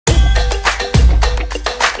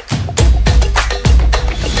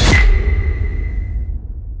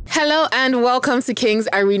Hello and welcome to Kings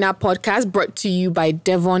Arena podcast, brought to you by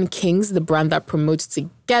Devon Kings, the brand that promotes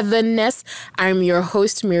togetherness. I'm your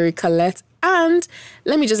host, Mary Colette, and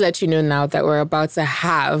let me just let you know now that we're about to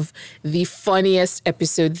have the funniest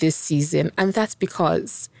episode this season, and that's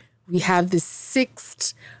because we have the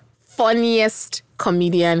 6th funniest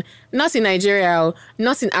comedian, not in Nigeria,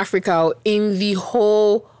 not in Africa, in the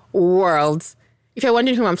whole world. If you're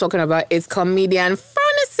wondering who I'm talking about, it's comedian Francis.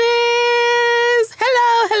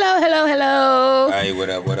 Hello. Hi, what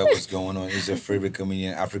up, what's going on? It's your favorite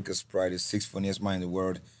comedian, Africa's Pride, the 6th funniest man in the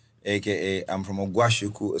world, a.k.a. I'm from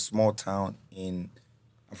Ogwashuku, a small town I'm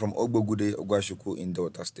from Ogbogude, Ogwashuku in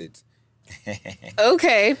Delta State.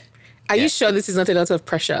 Okay. Are you sure this is not a lot of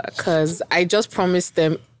pressure? Because I just promised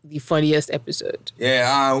them the funniest episode.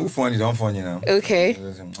 Yeah, who funny, don't funny now. Okay.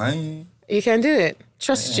 You can do it.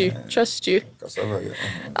 Trust you.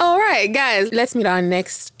 All right, guys, let's meet our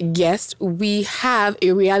next guest. We have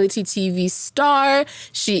a reality TV star.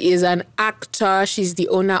 She is an actor. She's the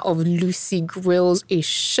owner of Lucy Grills, a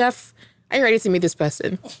chef. Are you ready to meet this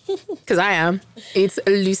person? Because I am. It's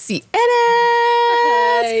Lucy Edit.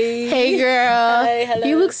 Hi. Hey, girl. Hi, hello.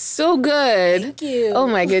 You look so good. Thank you. Oh,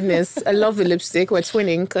 my goodness. I love the lipstick. We're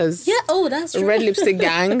twinning because... Yeah, that's true. Red lipstick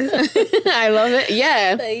gang. I love it.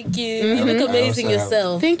 Yeah. Thank you. You look amazing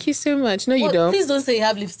yourself. Thank you so much. No, you don't. Please don't say you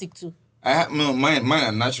have lipstick too. I have, no, mine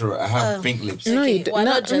are natural. I have pink lips. No, Okay, you don't. we're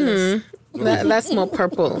not jealous. That's more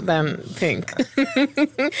purple than pink.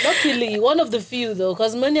 Luckily, one of the few though,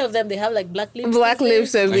 because many of them, they have like black lips. Black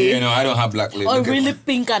lips, You know, I don't have black lips. Or really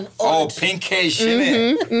pink and odd. Oh, pinkish,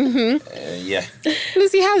 innit? Yeah.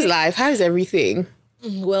 Lucy, how's life? How's everything?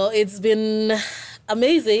 Well, it's been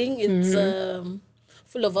amazing. It's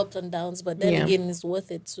full of ups and downs, but then again, it's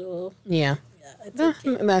worth it. So Yeah. it's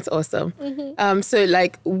okay. That's awesome. So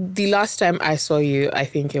like the last time I saw you, I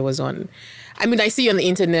think it was on... I mean, I see you on the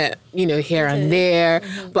internet, here and there.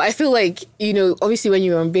 But I feel like, obviously when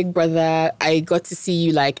you were on Big Brother, I got to see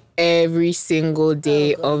you like every single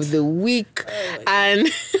day of the week. And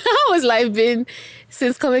how has life been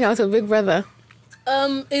since coming out of Big Brother?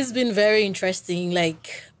 It's been very interesting,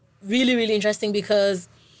 like really, really interesting, because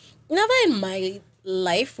never in my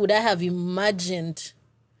life would I have imagined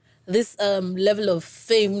this level of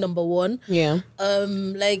fame, number one. Yeah.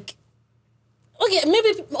 Okay,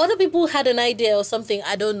 maybe other people had an idea or something.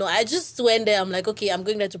 I don't know. I just went there. I'm like, okay, I'm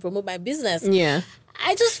going there to promote my business. Yeah.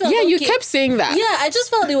 I just felt you kept saying that. Yeah, I just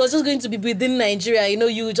felt it was just going to be within Nigeria.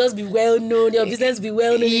 You would just be well known, your business be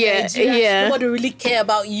well known in Nigeria. Yeah. Nobody really care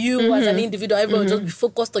about you as an individual. Everyone just be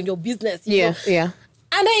focused on your business. You know? Yeah.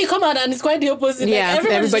 And then you come out and it's quite the opposite. Yeah, like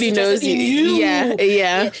everybody knows you.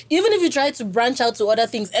 Yeah. Even if you try to branch out to other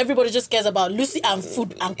things, everybody just cares about Lucy and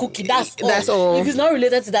food and cooking. That's all. If it's not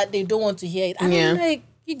related to that, they don't want to hear it. And I'm like,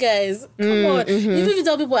 you guys, come on. Even if you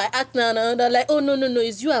tell people I act now, they're like, oh, no,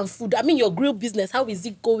 it's you and food. I mean, your grill business, how is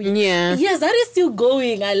it going? Yeah. Yes, that is still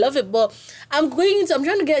going. I love it. But I'm trying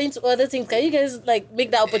to get into other things. Can you guys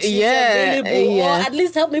make that opportunity available? Or at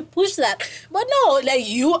least help me push that? But no, like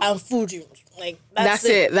you and food, that's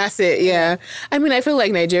it. Yeah. I mean, I feel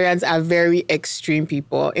like Nigerians are very extreme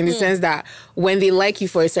people in the sense that when they like you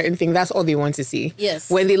for a certain thing, that's all they want to see.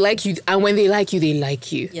 Yes. When they like you, and when they like you, they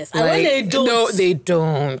like you. Yes. And when they don't. No, they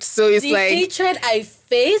don't. So it's the hatred I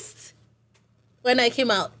faced when I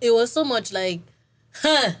came out, it was so much like,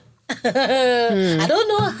 I don't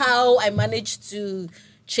know how I managed to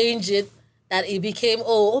change it. That it became,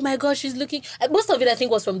 oh my gosh, she's looking... Most of it, I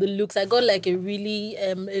think, was from the looks. I got like I got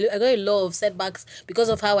a lot of setbacks because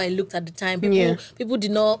of how I looked at the time. People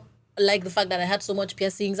did not like the fact that I had so much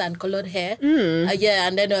piercings and colored hair.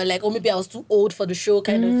 And then like, maybe I was too old for the show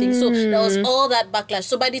kind of thing. So there was all that backlash.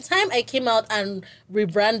 So by the time I came out and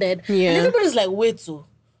rebranded, and everybody's like, wait, so...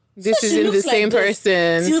 This isn't the same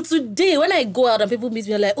person. Till today, when I go out and people meet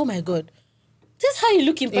me, I'm like, oh my God. This is how you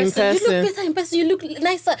look in person. You look better in person. You look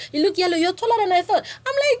nicer. You look yellow. You're taller than I thought.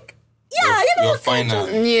 I'm like, you're fine now.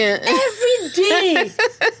 Yeah. Every day.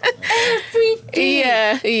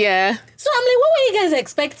 Yeah. So I'm like, what were you guys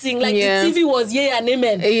expecting? Like the TV was yay and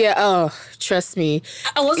amen. Yeah. Oh, trust me.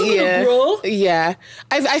 I wasn't going to grow. Yeah.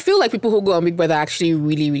 I feel like people who go on Big Brother are actually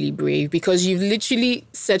really, really brave because you've literally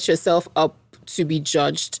set yourself up to be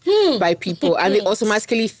judged by people and they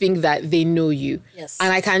automatically think that they know you. Yes.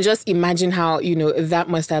 And I can just imagine how, that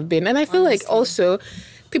must have been. And I feel like also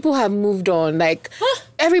people have moved on. Like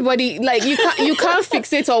everybody, like you can't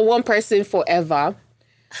fixate on one person forever.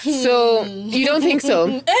 So you don't think so?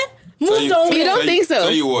 Moved on. You don't think so? So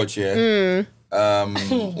you watch,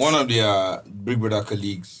 one of their Big Brother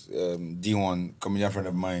colleagues, Devon, comedian friend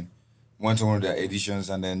of mine, went to one of their editions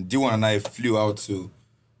and then Devon and I flew out to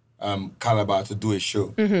Calabar to do a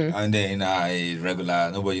show. And then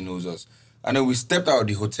regular, nobody knows us. And then we stepped out of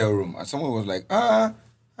the hotel room and someone was like, hi,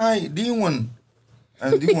 D1.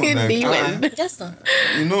 And D1 was like, D1. Yes, sir.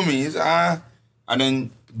 you know me, it's, And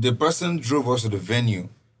then the person drove us to the venue.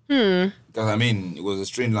 Because, I mean, it was a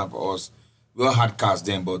strange land for us. We all had cars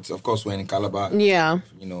then, but of course we're in Calabar. Yeah.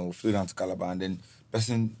 You know, we flew down to Calabar and then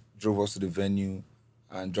person drove us to the venue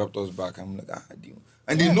and dropped us back. I'm like, D1.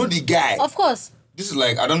 And they know the guy. Of course. This is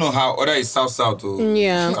like, I don't know how, whether it's South or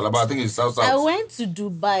Calabar. I think it's South. I went to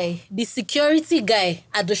Dubai. The security guy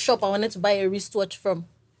at the shop I wanted to buy a wristwatch from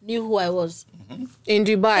knew who I was. In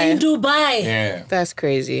Dubai. In Dubai. Yeah. That's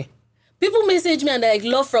crazy. People message me and they're like,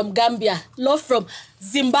 love from Gambia, love from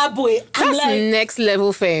Zimbabwe. I'm That's like, next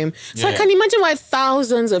level fame. So I Yeah. can imagine why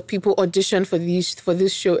thousands of people audition for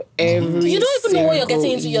this show every you don't even know what you're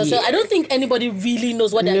getting into single yourself. year. I don't think anybody really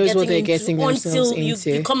knows what Knows they're what they're getting getting into themselves until you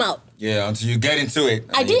into. come out. Yeah, until you get into it.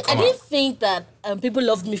 I didn't think that people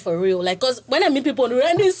loved me for real. Like, cause when I meet people on the road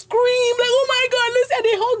and they scream like, "Oh my God, listen!"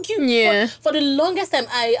 They hug you. Yeah. For the longest time,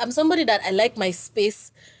 I'm somebody that I like my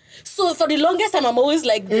space. So for the longest time, I'm always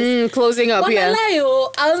like this. Closing up, But yeah.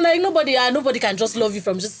 I was like, nobody can just love you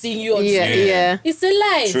from just seeing you on Yeah, screen. yeah. It's a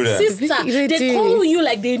lie. True that. Sister, They they do. call you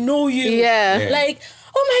like they know you. Yeah. Yeah. Like,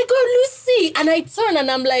 oh my God, Lucy. And I turn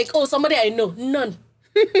and I'm like, oh, somebody I know. None.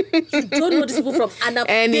 You don't know these people from They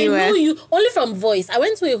Anywhere. know you only from voice. I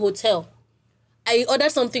went to a hotel. I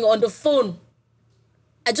ordered something on the phone.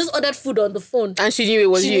 I just ordered food on the phone. And she knew it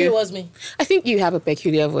was She you. knew it was me. I think you have a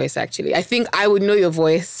peculiar voice, actually. I think I would know your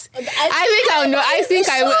voice. I think I would know. I think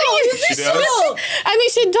I would. Is this She does? so? I mean,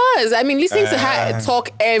 she does. I mean, listening to her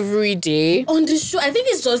talk every day. On the show, I think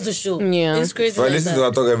it's just the show. Yeah. It's crazy. If I like listen that. to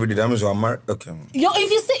her talk every day, that means we're married. Okay.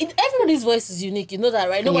 If you say everybody's voice is unique, you know that,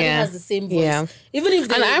 right? Nobody Yeah. has the same voice. Yeah. Even if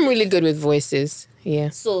they, And I'm really good with voices. Yeah.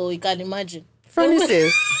 so you can imagine.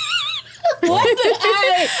 Francis. What the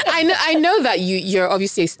I? I know that you're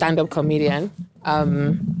obviously a stand-up comedian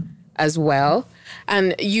as well.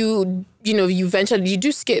 And you ventured, you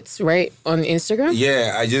do skits, right? On Instagram?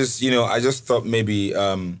 Yeah, I just thought maybe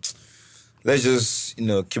let's just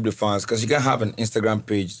keep the fans because you can have an Instagram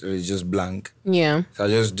page that is just blank. Yeah. So I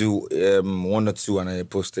just do one or two and I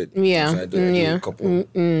post it. Yeah, So I do a couple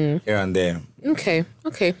here and there. Okay.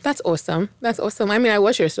 That's awesome. I mean, I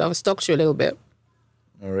watch your stuff, stalked you a little bit.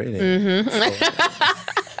 Oh, really?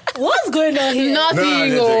 What's going on here?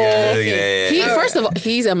 Nothing. Yeah. First of all,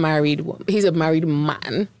 he's a married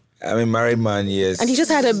man. I'm a married man, yes. And he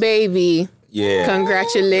just had a baby. Yeah.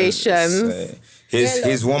 Congratulations.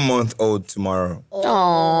 He's 1 month old tomorrow.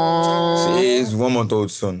 Aww. So he's 1 month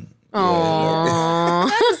old soon.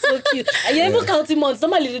 That's so cute. And you're even counting months.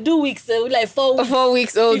 Normally they do weeks, like 4 weeks. 4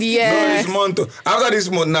 weeks old, No, yeah. this month. After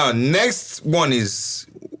this month, now next one is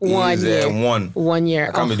 1 year. 1 year.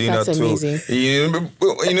 I can't be doing that's that too. amazing.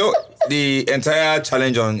 You know, the entire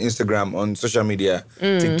challenge on Instagram, on social media,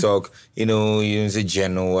 TikTok, you say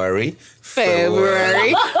January,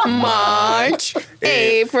 February, March,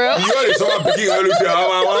 April. You already saw my picking all say,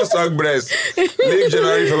 I want to suck breast. Leave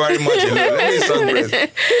January, February, March alone. Let me suck breast.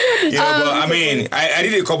 But I mean, I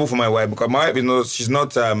did a couple for my wife because my wife, she's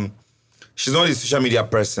not a social media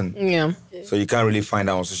person. Yeah. So you can't really find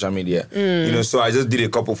her on social media. So I just did a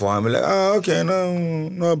couple for her. I'm like, okay, no,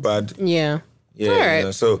 not bad. Yeah. Yeah, All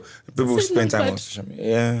right. so people spend time on social media.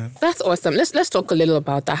 Yeah. That's awesome. Let's talk a little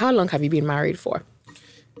about that. How long have you been married for?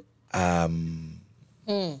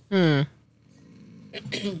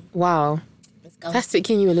 Wow. Let's count. That's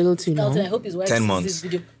taking you a little too Counting. I long. hope his wife 10 sees months. this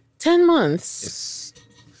video. 10 months.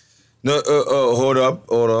 No, hold up.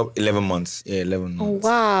 11 months. Yeah, 11 Oh, months.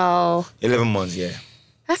 wow. 11 months, yeah.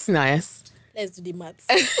 That's nice. Let's do the maths.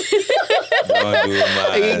 Don't do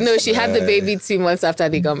maths, No, she had the man. baby 2 months after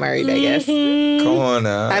they got married, I guess. Come on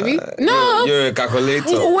now. Have you? No. You're a calculator.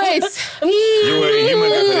 Wait. You were a human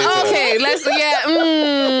calculator. Okay, let's, yeah.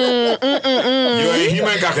 You're a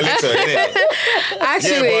human calculator, innit?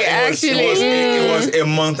 Actually. It was a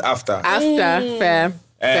month after. After,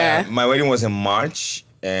 fair. My wedding was in March,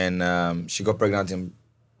 and she got pregnant in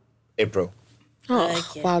April.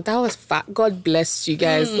 Oh, wow, that was fat. God bless you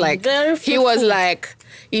guys. very he was fruitful. like,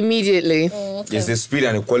 immediately. It's the speed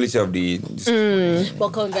and the quality of the... But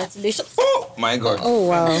congratulations. Oh, my God. Oh,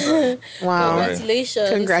 wow. Wow. Congratulations.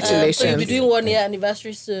 Congratulations. So you'll be doing 1 year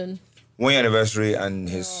anniversary soon. 1 year anniversary and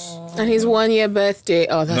his... And his 1 year birthday.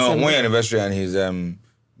 Oh, that's No, 1 amazing. year anniversary and his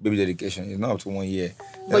baby dedication. It's not up to 1 year.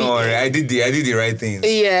 But Don't worry, I did the right things.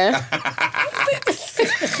 Yeah.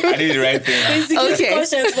 I did the right thing. Basically, Okay.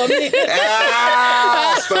 conscience for me.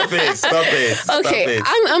 Stop it. Okay,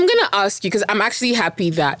 I'm gonna ask you because I'm actually happy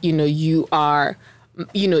that you are,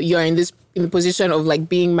 you're in this in the position of like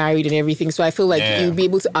being married and everything. So I feel like you'll be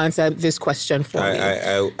able to answer this question for me.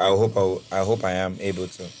 I hope I am able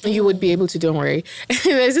to. You would be able to, don't worry.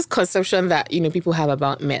 There's this conception that, people have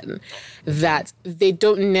about men that they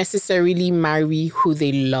don't necessarily marry who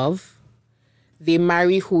they love. They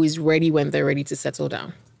marry who is ready when they're ready to settle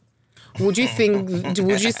down. Would you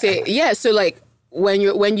say, so like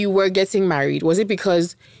when you were getting married, was it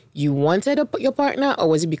because you wanted your partner or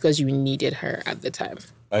was it because you needed her at the time?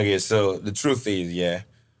 Okay, so the truth is,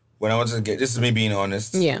 when I wanted to this is me being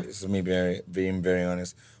honest. Yeah. This is me being very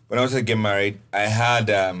honest. When I wanted to get married, I had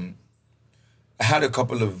a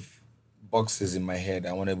couple of boxes in my head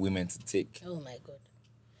I wanted women to take. Oh my God.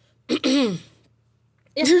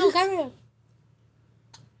 No, carry on.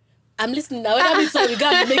 I'm listening now. That means we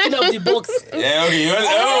got the making of the box. Yeah, okay.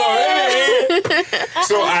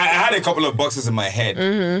 So I had a couple of boxes in my head.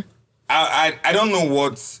 Mm-hmm. I don't know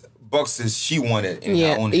what boxes she wanted in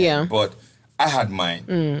her own head, but I had mine.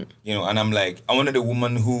 And I'm like, I wanted a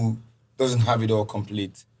woman who doesn't have it all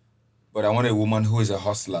complete, but I wanted a woman who is a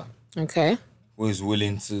hustler. Okay. Who is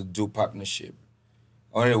willing to do partnership.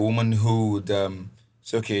 I wanted a woman who would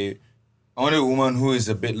say, okay, I wanted a woman who is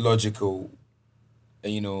a bit logical,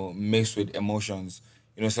 mixed with emotions.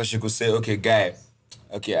 So she could say, okay, guy,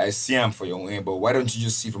 I see I'm for your own end, but why don't you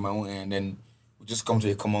just see from my own end, and then we just come to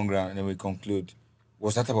a common ground and then we conclude.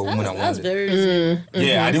 Was that type of woman I wanted? That's very reasonable.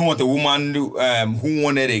 Yeah, I didn't want a woman who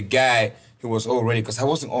wanted a guy who was all ready, because I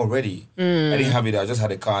wasn't all ready. I didn't have it. I just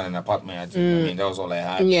had a car and an apartment. That was all I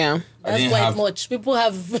had. Yeah. That's quite much. People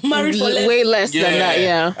have married for less. Way less than that,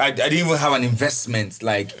 yeah. I didn't even have an investment.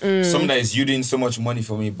 Like, something that is yielding so much money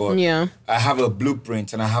for me, but I have a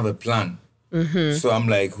blueprint and I have a plan. Mm-hmm. So I'm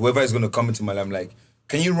like, whoever is going to come into my life, I'm like,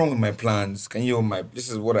 can you run with my plans? Can you, this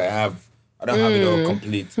is what I have. I don't have it all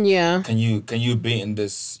complete. Yeah. Can you be in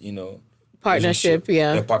this, partnership,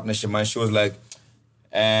 the partnership? And she was like,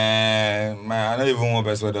 man, I don't even want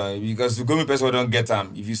best done, because to go with best don't get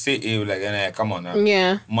them. If you say A, like, come on now.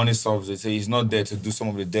 Yeah. Money solves it. So he's not there to do some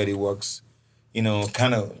of the dirty works. I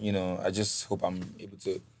just hope I'm able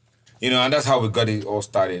to, and that's how we got it all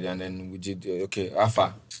started. And then we did,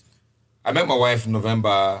 Alpha. I met my wife in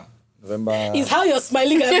November. Is how you're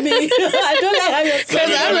smiling at me. I don't like how you're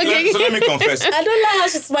smiling. So let me confess. I don't like how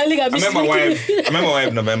she's smiling at me. I met my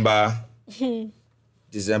wife November,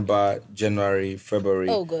 December, January, February.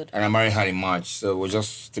 Oh, good. And I married her in March. So it was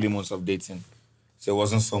just 3 months of dating. So it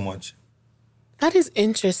wasn't so much. That is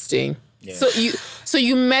interesting. Yeah. So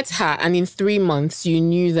you met her, and in 3 months you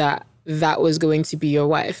knew that was going to be your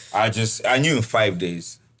wife. I knew in 5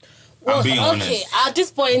 days. Well, I'm being honest. Okay, at this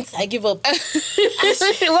point, I give up.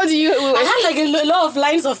 What do you... I had a lot of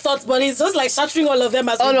lines of thoughts, but it's just like shattering all of them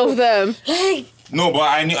as all of them. Like... No, but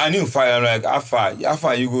I knew 5. I'm like, how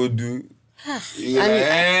far you go do...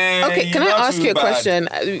 Okay, can I ask you a question?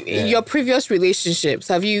 Your previous relationships,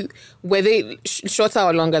 were they shorter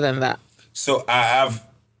or longer than that? So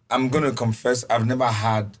I'm going to confess, I've never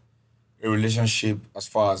had a relationship as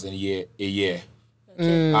far as a year.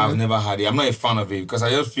 I've never had it. I'm not a fan of it, because I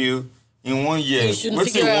just feel in 1 year,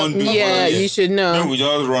 you should know. Then we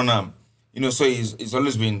just run them. So it's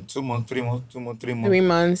always been 2 months, 3 months, 2 months, 3 months. 3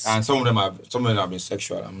 months. And some of them have been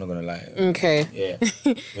sexual, I'm not gonna lie. Okay. Yeah.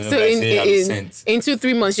 So in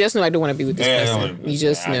 2-3 months, you just know I don't want to be with this person. You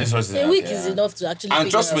just know. A week is enough to actually. And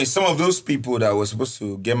trust me, some of those people that were supposed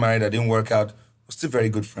to get married that didn't work out, we're still very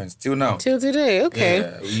good friends till now. Till today, okay.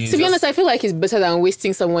 Yeah, to be honest, I feel like it's better than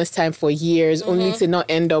wasting someone's time for years only to not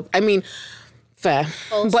end up. I mean, fair.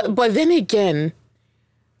 Also. But then again,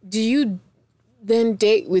 do you then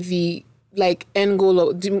date with the end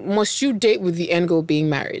goal? Must you date with the end goal being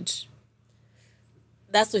marriage?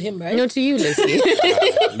 That's to him, right? No, to you, Lizzie.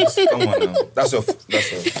 Listen, come on now. That's a.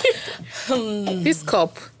 This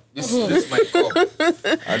cup. This is my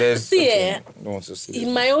cup. See, I don't want to see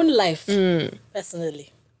in my own life,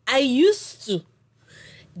 personally, I used to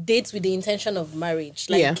date with the intention of marriage.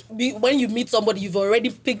 When you meet somebody, you've already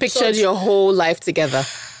pictured your whole life together.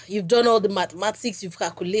 You've done all the mathematics, you've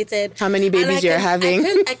calculated how many babies you're having.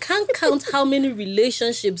 I can't count how many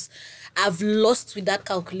relationships I've lost with that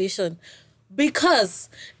calculation, because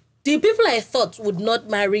the people I thought would not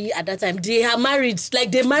marry at that time, they are married.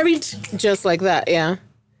 They married just like that, yeah.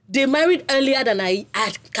 They married earlier than I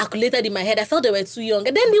had calculated in my head. I felt they were too young.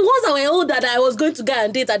 And then the ones that were old that I was going to go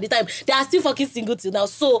and date at the time, they are still fucking single till now.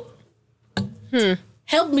 So,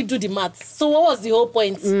 help me do the maths. So what was the whole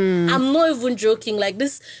point? I'm not even joking.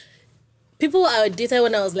 This, people I dated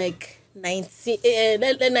when I was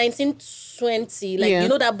 1920, like you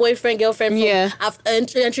know that boyfriend girlfriend from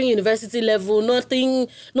after entering university level, nothing,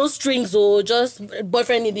 no strings or just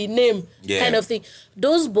boyfriend in the name kind of thing.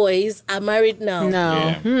 Those boys are married now.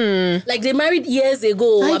 Like they married years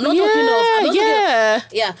ago. I'm not talking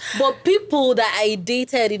of but people that I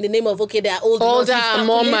dated in the name of they are older and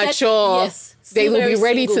more mature. Yes. They will be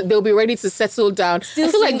ready to. They'll be ready to settle down. Still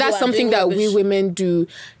I feel like that's something that we women do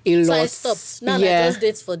a lot. So I stopped. Now I just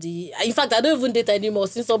date for the. In fact, I don't even date anymore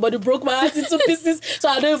since somebody broke my heart into pieces. So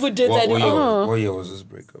I don't even date anymore. What year was this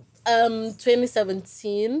breakup?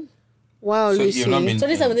 2017. Wow, so you've not been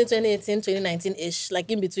 2017, 2018, 2019-ish, like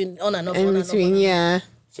in between, on and off, in between, yeah.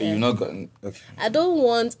 So you've not gotten. Okay. I don't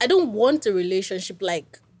want a relationship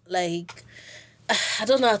like. I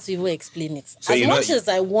don't know how to even explain it. So as much as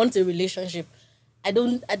I want a relationship, I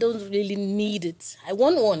don't really need it. I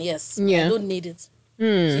want one, yes. Yeah. I don't need it.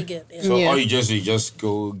 You get, so or you just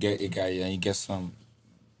go get a guy and you get some.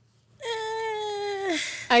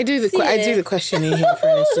 I do the questioning here, for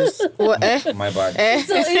instance. What? My bad.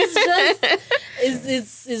 So it's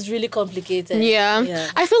just it's really complicated. Yeah.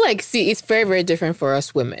 I feel like it's very, very different for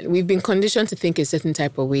us women. We've been conditioned to think a certain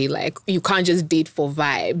type of way. Like you can't just date for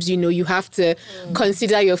vibes. You know, you have to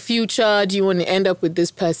consider your future. Do you want to end up with this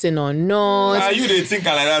person or not? You didn't think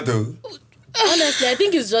like that though. Honestly, I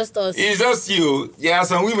think it's just us. It's just you. Yeah,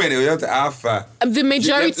 some women they have to have. The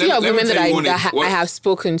majority of women that I have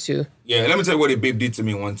spoken to. Yeah, let me tell you what a babe did to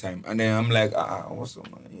me one time, and then I'm like, what's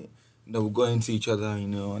up, man? They were going to each other,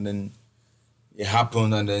 and then it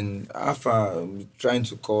happened, and then after I'm trying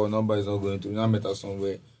to call, number is not going to. I met her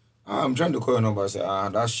somewhere. I'm trying to call your number. I say,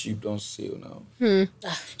 that ship don't sail now.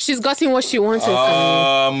 She's gotten what she wanted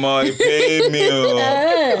from you. Money pay me,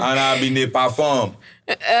 and I've been a perform.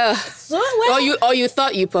 Or you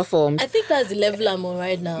thought you performed. I think that's the level I'm on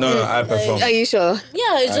right now. No, I perform. Are you sure?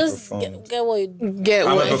 Yeah, I just get what you get.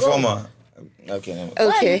 I'm a performer.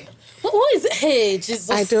 Okay. What is it? Hey, Jesus.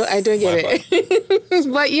 I don't get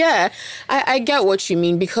it. But yeah, I get what you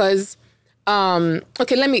mean because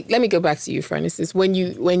okay, let me go back to you, for instance. When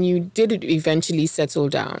you did eventually settle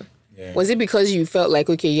down, was it because you felt like,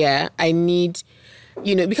 okay, I need,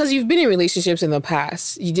 because you've been in relationships in the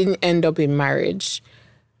past, you didn't end up in marriage.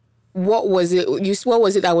 What was it? What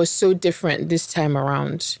was it that was so different this time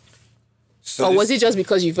around? Or was it just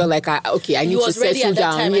because you felt like, I need to settle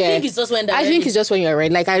down? Yeah. I think it's just when it's just when you're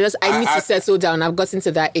ready. Like I need to settle down. I've gotten to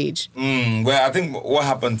that age. Well, I think what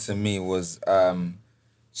happened to me was,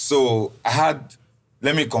 so I had.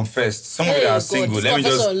 Let me confess. Some of you that are single. Let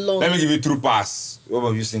me give you true pass. What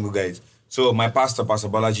about you single guys? So my pastor, Pastor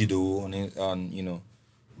Balaji on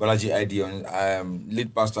Balaji ID on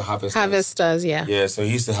lead pastor Harvesters, yeah. Yeah, so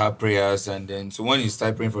he used to have prayers, and then so when he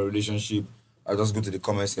started praying for a relationship, I just go to the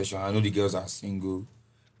comment section. I know the girls are single,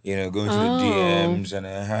 going to the DMs and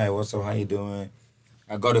hi, what's up? How you doing?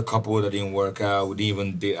 I got a couple that didn't work out. We didn't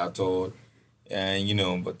even date at all,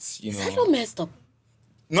 and but Is that not messed up?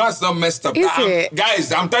 No, it's not messed up. Is it?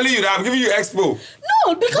 Guys, I'm telling you that I'm giving you expo.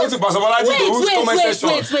 No, because go to Pastor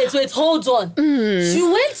Balaji, wait, hold on.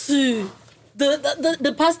 You went to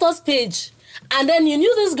the pastor's page, and then you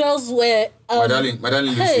knew these girls were my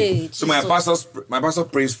darling Lucy. So my pastor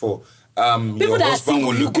prays for people your that husband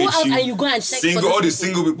will look at you. And you go and check single, all the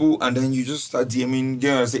single people, and then you just start DMing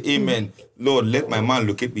girl and say, Amen. Lord, let my man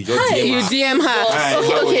look at me. Just DM her. You DM her. Hi,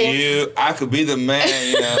 okay. I could be the man,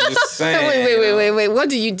 I'm just saying. Wait. What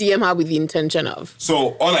do you DM her with the intention of?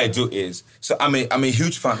 So all I do is, I'm a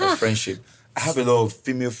huge fan of friendship. I have a lot of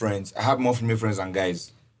female friends. I have more female friends than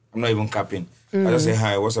guys. I'm not even capping. I just say,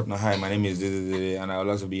 hi, what's up now? Hi, my name is and I would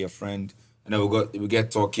love to be your friend. And then we get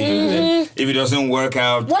talking. And then if it doesn't work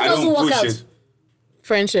out, I don't push it.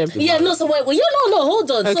 Friendship. Yeah, no, so wait. Well, no, hold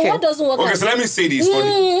on. Okay. So what doesn't work out? Okay, so let me say this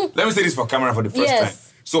for camera for the first time.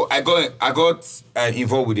 So I got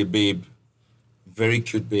involved with a babe. Very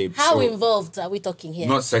cute babe. How involved are we talking here?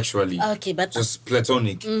 Not sexually. Okay, but just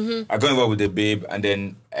platonic. I got involved with a babe, and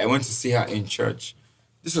then I went to see her in church.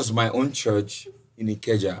 This was my own church in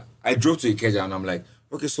Ikeja. I drove to Ikeja, and I'm like,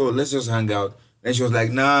 okay, so let's just hang out. Then she was like,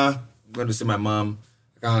 nah, I'm going to see my mom.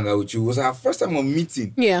 I can't hang out with you. It was our first time of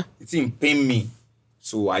meeting. Yeah. It didn't pain me.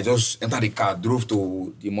 So I just entered the car, drove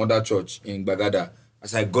to the mother church in Bagada.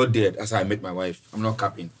 As I got there, that's how I met my wife. I'm not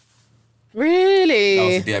capping. Really? That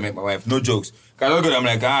was the day I met my wife. No jokes. Cause I was good. I'm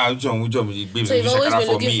like, which one, baby? So you've always been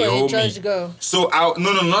looking for a church girl? So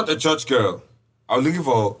no, not a church girl. I was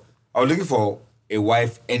looking for a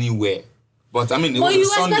wife anywhere. But I mean, it was you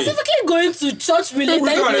Sunday. Specifically going to church related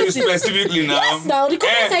We're going to places? specifically now. Yes, now the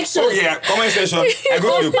comment section. Oh yeah, comment section. I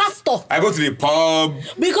go to the pastor. I go to the pub.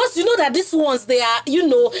 Because you know that these ones, they are, you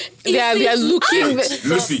know, They are looking.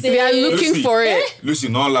 Lucy, They are looking Lucy. for it. Lucy,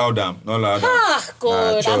 not allow them. Not allow them. Ah,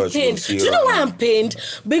 God, I'm church, pained. Lucy, Do you know why right. I'm pained?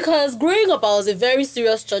 Because growing up, I was a very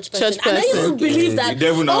serious church person. Church And I used to person. believe Okay, that, the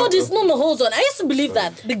devil now- oh, this, no, hold on. I used to believe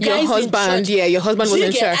that the guys Your husband, in church. yeah, your husband was Do you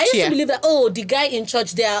in get- church. I used Yeah. to believe that, oh, the guy in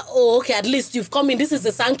church, they are, oh, okay, at least you've come in. This is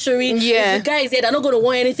the sanctuary. Yeah. If the guy is here, they're not going to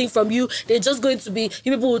want anything from you. They're just going to be,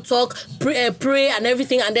 you people will talk, pray and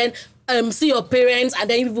everything, and then see your parents, and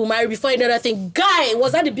then you people marry before another thing. Guy,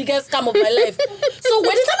 was that the biggest scam of my life? So by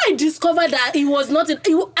the time I discovered that it was not,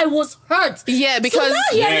 I was hurt. Yeah, because- so now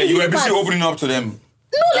Yeah, hearing you were this busy part- opening up to them.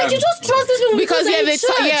 No, like you just trust these people Because they're yeah, in they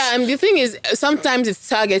church. and the thing is, sometimes it's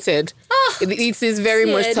targeted. It is very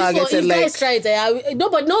much this one, targeted. if Like guys try it, no,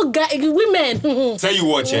 but no guy, women. Tell you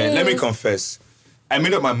what, let me confess. I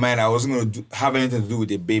made up my mind I wasn't going to have anything to do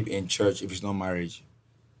with a babe in church if it's not marriage.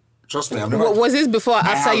 Trust me, I've never. was this before or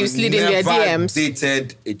after you slid in their DMs?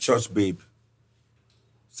 Dated a church babe.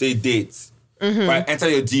 Say date. If I enter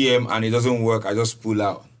your DM and it doesn't work, I just pull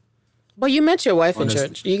out. But you met your wife Honestly. in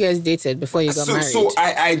church. You guys dated before you got married. So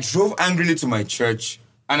I drove angrily to my church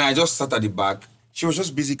and I just sat at the back. She was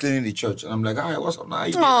just busy cleaning the church. And I'm like, hi, what's up now? How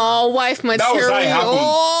you doing?" Oh, wife material. was how it happened.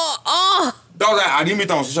 Oh. That was like, I didn't meet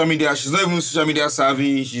her on social media. She's not even social media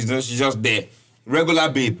savvy. She's just there. Regular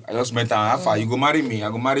babe. I just met her. How far? You go marry me. I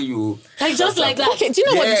go marry you. Like just like that. Okay, do you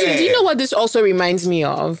know what? Yeah. Do you know what this also reminds me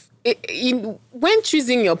of? When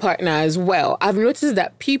choosing your partner as well, I've noticed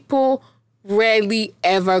that people rarely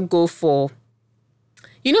ever go for.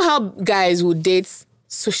 You know how guys would date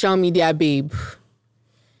social media babe.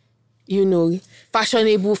 You know,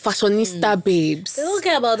 fashionable, fashionista babes. They don't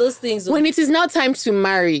care about those things. When it is now time to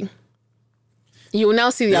marry, you will now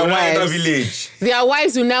see their You're not in the wives. village. Their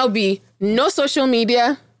wives will now be no social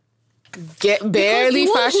media, barely Because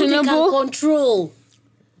the one who they fashionable. can control.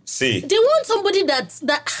 See, They want somebody that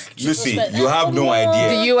Lucy, Jesus, you have no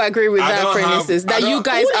idea. Do you agree with I that, don't for have- instance? I That you don't-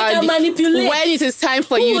 guys Who they are can manipulate. when it is time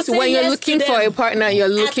for Who you will to say when you're yes looking to for a them partner, you're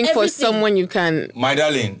looking for everything. someone you can. My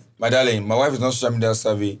darling, my wife is not social media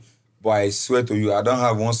savvy, but I swear to you, I don't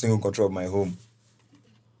have one single control of my home.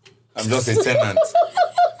 I'm just a tenant.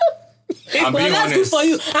 I'm Well, being that's honest. good for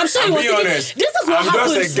you. I'm sure you I'm were being thinking, honest. this is what I'm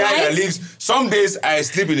happens, just a guy right? that lives. Some days I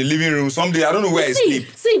sleep in the living room. Some days I don't know where I sleep.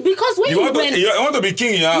 See, because when You you want, went, you want to be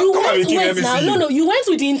king, yeah? you Come and be went, king, let wait me now, see no, you. no, you went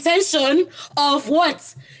with the intention of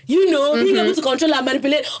what? You know, being able to control and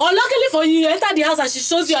manipulate. Unluckily for you, you enter the house and she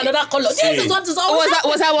shows you another color. This is what is always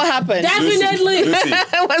Was that what happened? Definitely.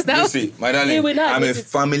 Was that? Lucy, my They darling, will not I'm a admit it.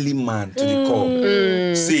 family man to the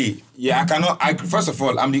core. See, yeah, first of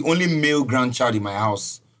all, I'm the only male grandchild in my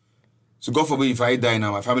house. So God forbid if I die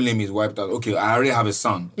now, my family name is wiped out. Okay, I already have a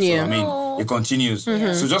son. Yeah. So, I mean, it continues.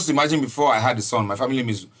 So just imagine before I had the son, my family name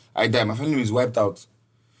is wiped out.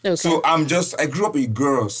 Okay. So I grew up with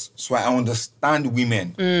girls, so I understand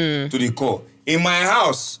women to the core. In my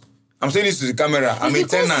house, I'm saying this to the camera, I'm a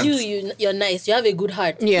It's because tenant. you're nice. You have a good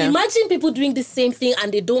heart. Yeah. Imagine people doing the same thing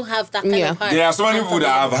and they don't have that kind Yeah. of heart. There are so many And people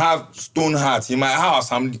that have stone hearts. In my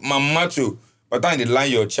house, I'm macho. But then they line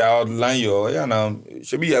your child,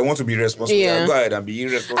 should be, I want to be responsible. Yeah. Go ahead and be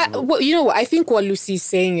irresponsible. Well, you know what? I think what Lucy's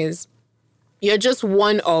saying is you're just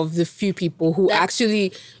one of the few people who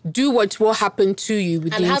actually do what will happen to you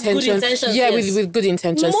with And the have good intention. intentions, Yeah, yes. with good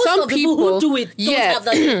intentions. Most Some of the people who do it don't yeah. have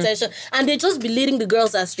that intention. And they just be leading the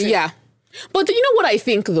girls astray. Yeah. But you know what I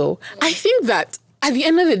think though? I think that at the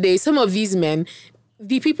end of the day, some of these men,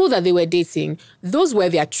 the people that they were dating, those were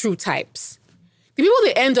their true types. The people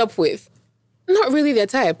they end up with, not really their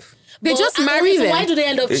type. They But- just and marry so them. Why do they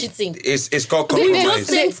end up cheating? It's called They compromise.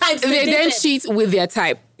 Same types they then dated. cheat with their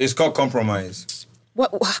type. It's called compromise.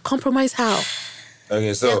 What compromise how? Okay,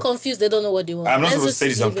 They're so confused. They don't know what they want. I'm not Let's supposed to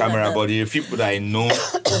just say this on leave it at camera, that. but there are people that I know.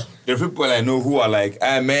 There are people I know who are like,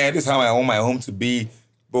 man, this is how I want my home to be.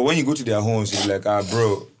 But when you go to their homes, you're like,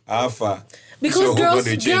 bro, alpha. Because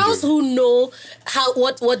girls who know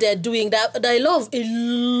what they're doing, that I love a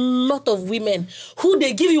lot of women who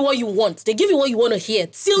they give you what you want. They give you what you want to hear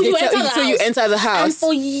till you enter the house. And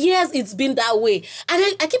for years it's been that way. And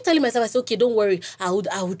I keep telling myself, I say, okay, don't worry. I will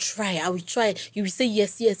try. You will say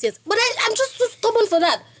yes. But I'm just too stubborn for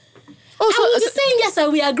that. I will be saying yes, I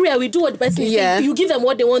will agree, I will do what the person is saying. You give them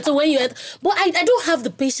what they want. So when you enter, but I don't have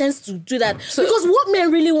the patience to do that. Because what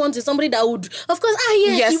men really want is somebody that would, of course,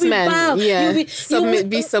 yes, you will bow. Yeah.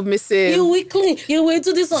 Be submissive. You will clean. You will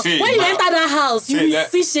do this one. See, when you enter that house, you will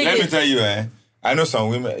see shaking. Let me tell you, I know some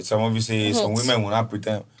women, some of you say some women will not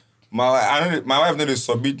pretend. my wife needed to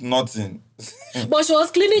submit nothing. But she was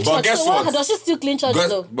cleaning But church. guess So what? does she still clean church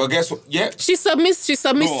though? But guess what? Yeah. She submits to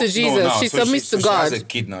Jesus. She submits to She God. has a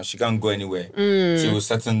kid now. She can't go anywhere. Till a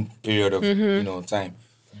certain period of time.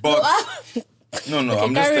 But no, Okay,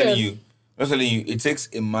 I'm just carry telling on. you. I'm just telling you, it takes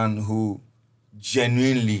a man who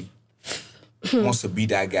genuinely wants to be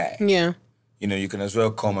that guy. Yeah. You know, you can as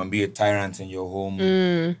well come and be a tyrant in your home.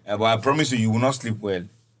 But I promise you will not sleep well.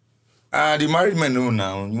 The married men know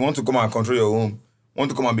now. You want to come and control your home. Want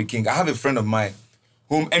to come and be king. I have a friend of mine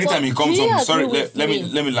whom anytime But he comes do you home, agree sorry, with let me?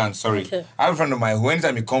 me land, sorry. Okay. I have a friend of mine who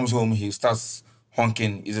anytime he comes home, he starts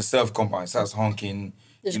honking. He's a self-compound. He starts honking.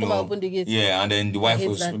 They should come and open the gate. Yeah, and then the wife hate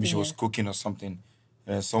was, that maybe she thing, was yeah. cooking or something.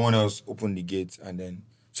 And someone else opened the gate and then,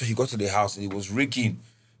 so he got to the house and he was raking.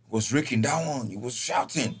 That one. He was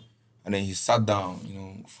shouting. And then he sat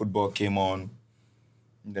down, football came on.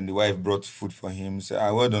 And then the wife brought food for him. He said,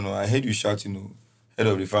 well done. I heard you shouting, head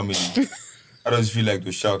of the family. I don't feel like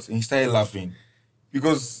to shout. And he started laughing.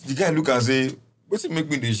 Because the guy look and say, what's it make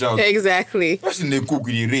me to shout? Exactly. Person they cook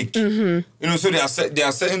with the rake. So there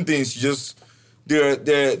are certain things you just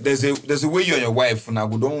there's a way you and your wife now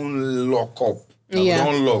go don't lock up. Yeah.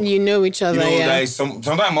 Don't lock. You know each other. Like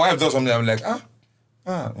sometimes my wife does something, I'm like,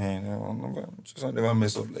 man, I never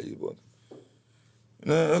mess up like you, but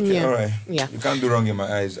okay, Yeah. all right. Yeah. You can't do wrong in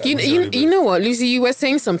my eyes. You know what, Lucy, you were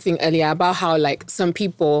saying something earlier about how like some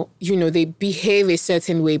people, they behave a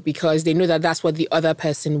certain way because they know that that's what the other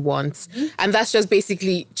person wants. And that's just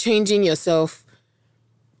basically changing yourself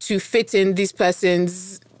to fit in this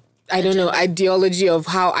person's, I don't know, ideology of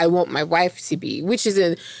how I want my wife to be, which is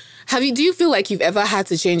do you feel like you've ever had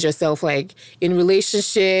to change yourself, like in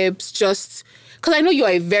relationships, just because I know you're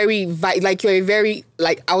a very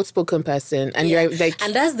outspoken person, and you're like,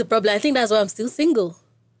 and that's the problem. I think that's why I'm still single.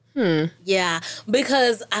 Yeah,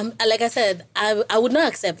 because I'm like I said, I would not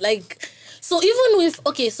accept so even with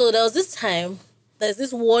so there was this time. There's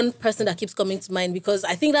this one person that keeps coming to mind because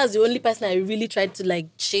I think that's the only person I really tried to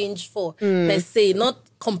change for per se, not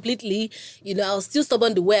completely. I was still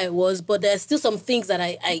stubborn the way I was, but there's still some things that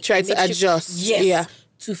I try to adjust. Yes, yeah.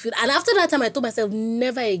 To feel. And after that time, I told myself,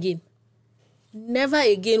 never again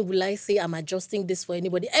will I say I'm adjusting this for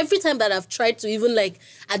anybody. Every time that I've tried to even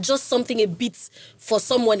adjust something a bit for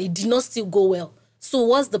someone, it did not still go well. So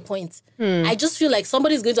what's the point? I just feel like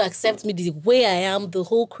somebody's going to accept me the way I am, the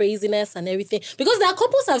whole craziness and everything. Because there are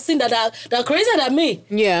couples I've seen that are crazier than me.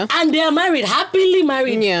 Yeah. And they are married, happily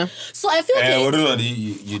married. Yeah. So I feel what do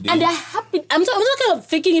you do? and they're happy. I'm not kind of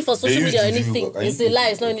faking it for social media or use juju, anything. but It's a lie.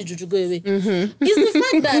 It's not any juju. Go away. It's the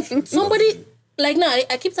fact that somebody... now,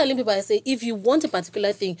 I keep telling people, I say, if you want a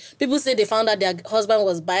particular thing, people say they found out their husband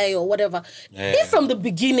was bi or whatever. Yeah. If from the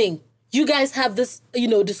beginning, you guys have this,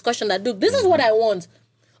 discussion that, look, this is what I want.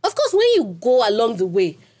 Of course, when you go along the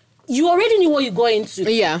way, you already knew what you go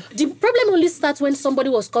into. Yeah. The problem only starts when somebody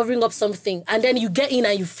was covering up something and then you get in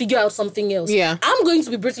and you figure out something else. Yeah. I'm going to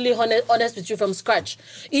be brutally honest with you from scratch.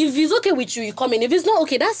 If it's okay with you, you come in. If it's not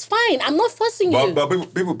okay, that's fine. I'm not forcing you. But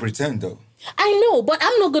people pretend though. I know, but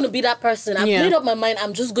I'm not going to be that person. I've made up my mind.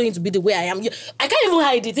 I'm just going to be the way I am. I can't even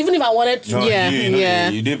hide it, even if I wanted to. No, Yeah.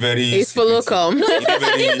 You did very... It's for local.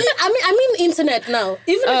 I mean internet now.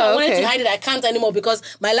 Even if I wanted okay. to hide it, I can't anymore because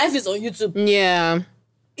my life is on YouTube. Yeah.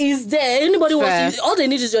 Is there anybody wants to, all they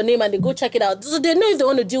need is your name and they go check it out. So they know if they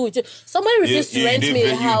want to deal with you. Somebody refused to rent me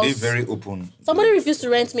a house. You did very open. Somebody refused to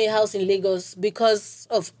rent me a house in Lagos because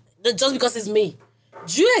it's me.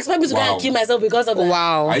 Do you expect me to go and kill myself because of that?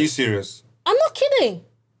 Wow. Are you serious? I'm not kidding.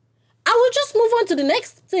 I will just move on to the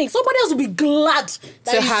next thing. Somebody else will be glad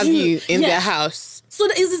that To it's have you in their house. So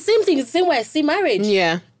it's the same thing. It's the same way I see marriage.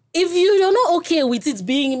 Yeah. If you're not okay with it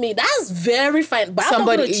being me, that's very fine. But I'm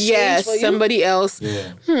not going to change for you. Somebody else.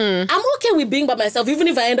 Yeah. I'm okay with being by myself, even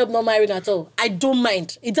if I end up not marrying at all. I don't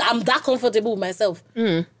mind. I'm that comfortable with myself.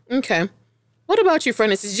 Okay. What about you,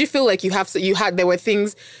 Francis? Did you feel like there were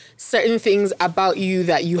certain things about you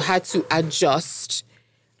that you had to adjust?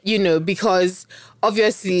 Because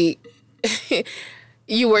obviously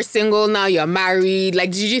you were single, now you're married.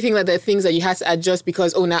 Did you think that there are things that you had to adjust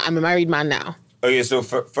because, now I'm a married man now? Okay, so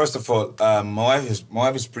first of all, my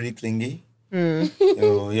wife is pretty clingy.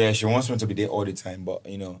 She wants me to be there all the time, but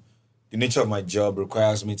the nature of my job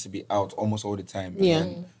requires me to be out almost all the time. Yeah.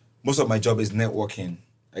 And most of my job is networking.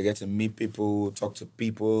 I get to meet people, talk to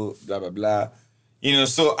people, blah blah blah.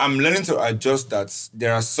 So I'm learning to adjust that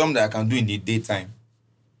there are some that I can do in the daytime.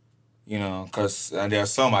 Because there are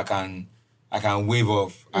some I can wave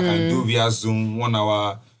off. I can do via Zoom 1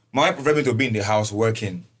 hour. My wife prefer me to be in the house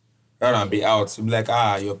working rather than be out. Be like,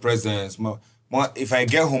 your presence. If I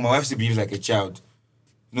get home, my wife still behaves like a child.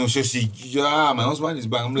 No, so my husband is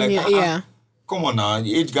back. I'm like, yeah. Come on now,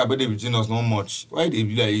 the age gap between us not much. Why they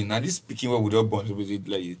be like, now this speaking what with your bunch of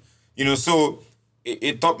like, so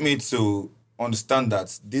it taught me to understand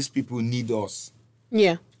that these people need us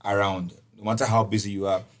around. No matter how busy you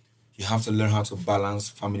are, you have to learn how to balance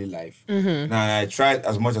family life. Now I tried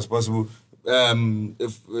as much as possible.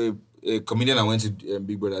 If a comedian I went to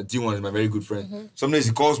Big Brother, D1 is my very good friend. Some days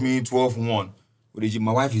he calls me 12-1.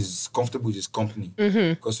 My wife is comfortable with his company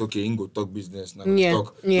because he can go talk business now.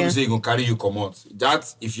 Talk. Don't say he gonna carry you come out.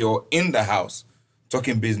 That if you're in the house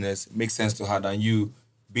talking business makes sense to her than you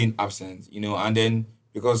being absent. And then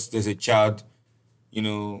because there's a child,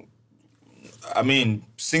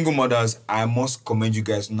 single mothers, I must commend you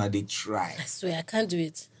guys now. They try. I swear I can't do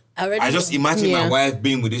it. I just imagine my wife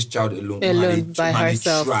being with this child alone by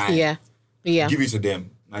herself. They try. Give it to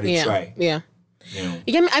them. Now they try. Yeah,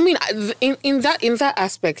 I mean, in that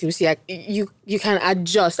aspect, Lucy, you can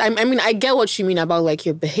adjust. I mean, I get what you mean about like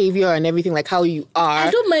your behavior and everything, like how you are. I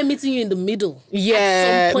don't mind meeting you in the middle. Yeah,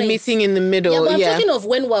 at some point. Meeting in the middle. Yeah, but I'm talking of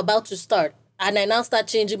when we're about to start, and I now start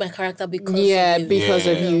changing my character because of you. Because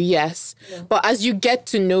of you, yes. Yeah. But as you get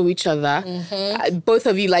to know each other, both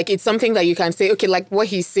of you, like it's something that you can say, okay, like what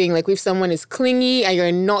he's saying, like if someone is clingy and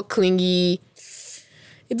you're not clingy,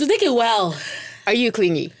 it will take a while. Are you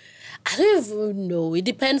clingy? I don't even know. It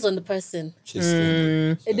depends on the person.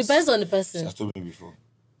 It depends on the person. She has told me before.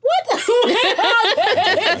 What?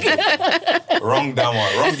 Wrong that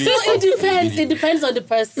one. Wrong. So it depends. It depends on the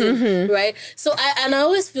person, right? So I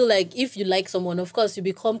always feel like if you like someone, of course you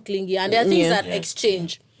become clingy, and there are things that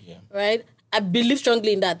exchange, right? I believe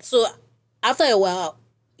strongly in that. So after a while,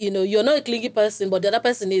 you're not a clingy person, but the other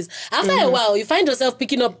person is. After a while, you find yourself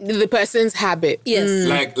picking up the person's habit. Yes.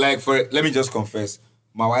 Let me just confess.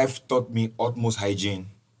 My wife taught me utmost hygiene.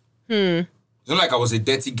 It's not like I was a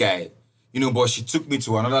dirty guy, but she took me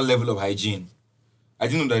to another level of hygiene. I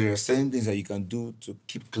didn't know that there are certain things that you can do to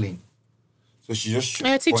keep clean. So she just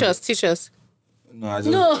teach us. No, I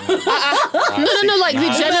don't. No, like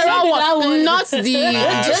the general one, not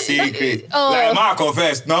the secret. Like I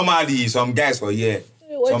confess, normally some guys for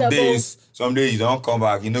some days you don't come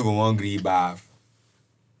back, you don't go hungry bath.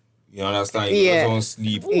 You understand? You just don't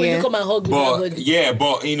sleep. When you come and hug me, but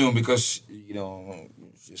because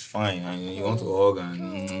she's fine and you want to hug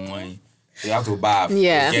and you have to bath.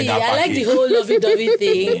 Yeah. See, I like the whole lovey-dovey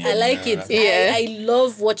thing. I like it. Yeah. I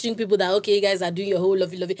love watching people that you guys are doing your whole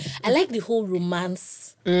lovey-lovey. I like the whole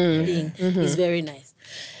romance thing. It's very nice.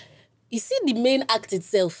 You see the main act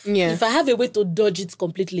itself. Yeah. If I have a way to dodge it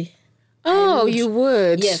completely. Oh, you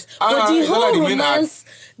would. Yes. But the whole romance,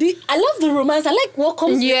 I love the romance. I like what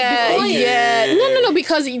comes before it. Yeah. No,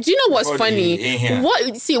 because do you know what's funny?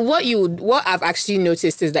 What I've actually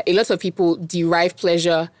noticed is that a lot of people derive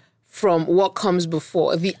pleasure from what comes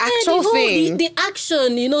before. The actual thing. The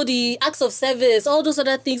action, the acts of service, all those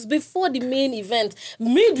other things before the main event.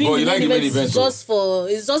 Main event is just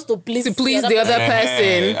to please the other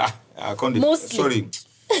person. I can't mostly. Sorry.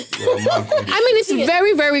 I mean, it's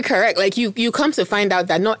very, very correct. Like you come to find out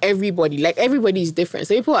that not everybody, like everybody is different.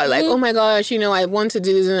 So people are like, oh my gosh, I want to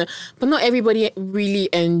do this, but not everybody really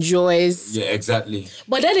enjoys. Yeah, exactly.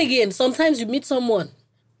 But then again, sometimes you meet someone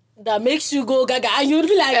that makes you go gaga, and you'll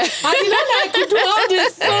be like, I didn't know I could do all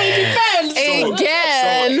this. So it depends.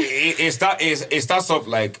 Again, it starts off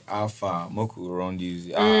like Alpha Moku run this.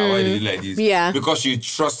 Why do you like this? Yeah, because you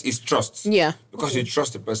trust. It's trust. Yeah, because you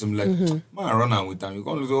trust the person. Like man, run out with them. You're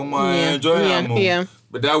gonna go, man, enjoy them. Yeah.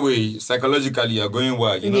 But that way, psychologically, you're going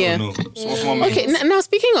wild. You never know. Okay, now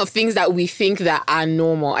speaking of things that we think that are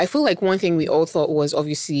normal, I feel like one thing we all thought was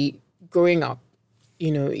obviously growing up.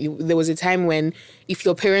 There was a time when if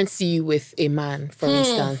your parents see you with a man, for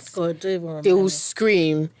instance, they will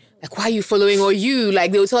scream, like, why are you following? Or you,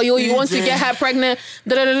 like, they'll tell you, you want to get her pregnant,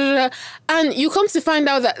 And you come to find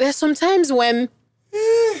out that there's sometimes when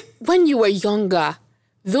you were younger,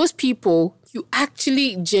 those people, you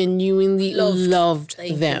actually genuinely loved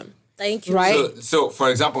them. Thank you. Right? So, for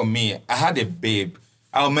example, me, I had a babe.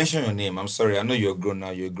 I'll mention your name. I'm sorry. I know you're grown now.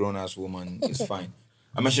 You're a grown-ass woman. It's fine.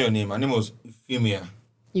 I mentioned your name. Her name was Euphemia.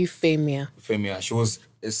 She was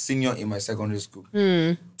a senior in my secondary school.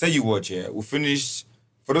 Tell you what, we finished.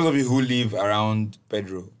 For those of you who live around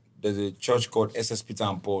Pedro, there's a church called SS Peter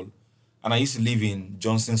and Paul, and I used to live in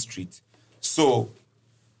Johnson Street. So,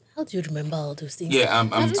 how do you remember all those things? Yeah,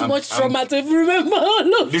 I have too much trauma to remember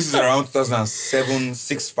all of this. Is around 2007,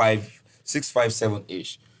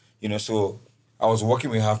 657-ish. So I was working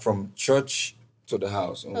with her from church to the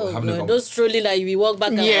house. And those strolling like we walk back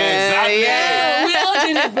and exactly. We all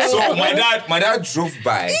did it, bro. So my dad drove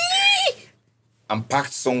by I'm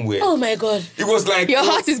packed somewhere. Oh my God. It was like Your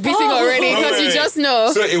heart is beating already because you just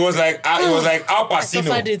know. So it was like Al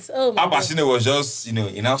Pacino. Oh my Al Pacino was just,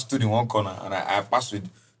 he now stood in one corner and I passed with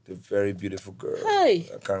the very beautiful girl. Hi.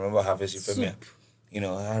 I can't remember her face.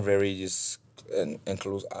 Her very just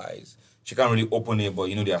enclosed eyes. She can't really open it, but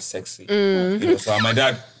they are sexy. So my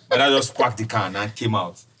dad just parked the car and I came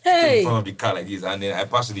out in front of the car like this, and then I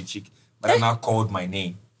passed to the chick. My dad now called my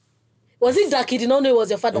name. Was it dark? You did not know it was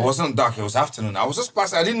your father? It wasn't dark. It was afternoon. I was just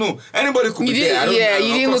passing. I didn't know anybody could be there.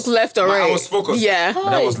 You didn't look left or right. I was focused. Yeah.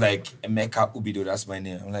 But I was like, Emeka Ubido, that's my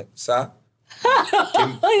name. I'm like, sir?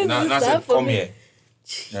 I said, come here.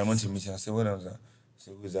 And I went to meet him. I said, what was that? I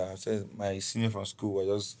said, who's that? I said, my senior from school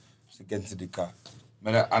was just getting to the car.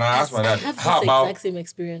 And I asked my dad, exact same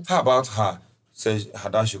experience. How about her? Said her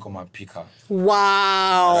dad should come and pick her.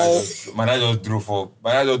 Wow. My dad just drove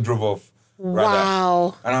off.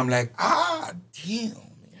 Wow. And I'm like, damn.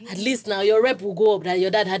 At least now your rep will go up that your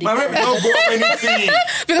dad had it. My rep don't go up anything.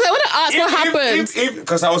 Because I want to ask what happened.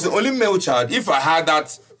 Because I was the only male child. If I had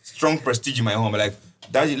that strong prestige in my home, I'm like,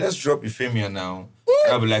 Daddy, let's drop Euphemia now.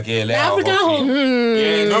 I'll be like, yeah, let's African home.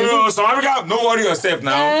 Yeah, no, South Africa, don't worry yourself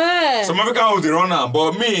now. South Africa was the runner,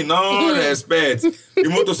 but me, no respect. The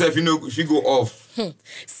motor self, if you go off.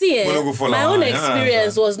 See, my own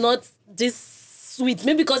experience was not this sweet.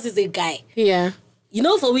 Maybe because he's a guy. Yeah.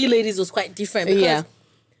 For we ladies, it was quite different. Because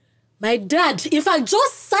my dad, in fact,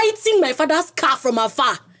 just sighting my father's car from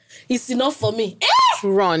afar is enough for me.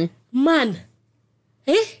 Run. Man.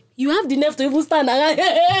 You have the nerve to even stand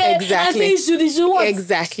exactly. I say you should what?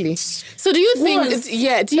 Exactly. So do you think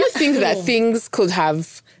that things could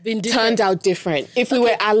have been turned out different if we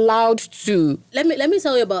were allowed to? Let me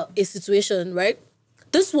tell you about a situation, right?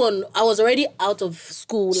 This one, I was already out of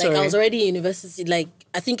school. I was already in university,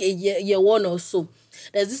 I think year one or so.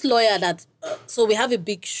 There's this lawyer that, so we have a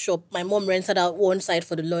big shop. My mom rented out one side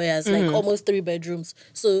for the lawyers, almost 3 bedrooms.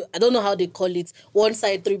 So I don't know how they call it. One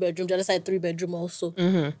side 3 bedroom, the other side 3 bedroom also.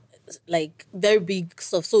 Very big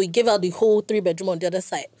stuff. So we gave out the whole 3 bedroom on the other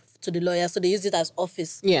side to the lawyers. So they used it as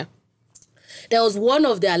office. Yeah. There was one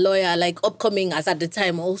of their lawyer, upcoming as at the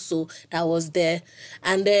time also, that was there.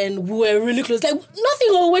 And then we were really close. Nothing,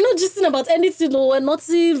 we're not gisting about anything, we're not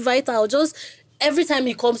vital. Just every time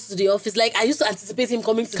he comes to the office, I used to anticipate him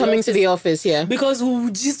coming to the office, yeah. Because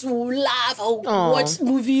we'll laugh, I'll watch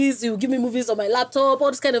movies, he'll give me movies on my laptop,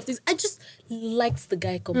 all these kind of things. I just liked the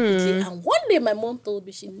guy completely. And one day my mom told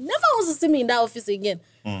me she never wants to see me in that office again.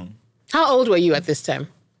 How old were you at this time?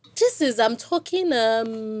 I'm talking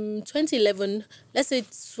 2011, let's say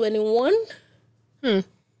 21.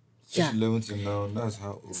 Yeah. 11 to now, that's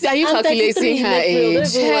how old. Are you calculating her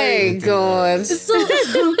age? Hey, God. So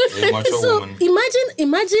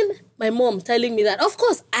imagine my mom telling me that. Of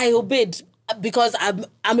course, I obeyed because I'm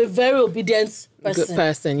a very obedient person. Good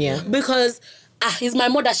person, yeah. Because he's my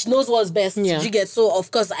mother. She knows what's best. Yeah. You get, so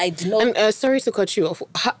of course I did not. And sorry to cut you off.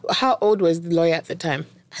 How old was the lawyer at the time?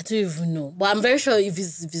 I don't even know. But I'm very sure if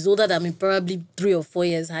he's older than me, probably 3 or 4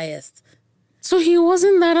 years highest. So he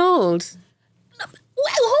wasn't that old?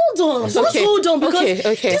 Well, hold on. Just hold on, because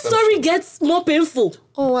this story gets more painful.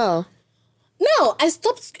 Oh, wow. Now, I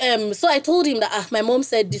stopped. So I told him that my mom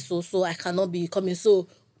said this, so I cannot be coming. So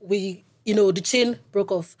we, the chain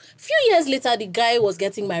broke off. A few years later, the guy was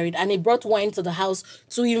getting married and he brought wine to the house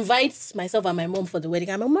to invite myself and my mom for the wedding.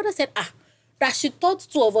 And my mother said, that she thought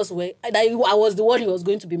 2 of us were, that I was the one he was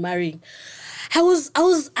going to be marrying. I was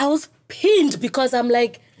pained because I'm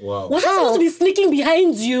like, wow. Was I supposed to be sneaking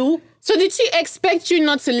behind you? So did she expect you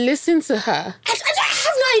not to listen to her? I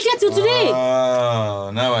have no idea till today.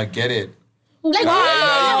 Oh, now I get it.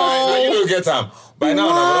 Wow. You don't get them. By now,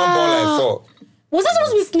 I'm not born like 4. Was I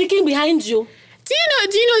supposed to be sneaking behind you? Do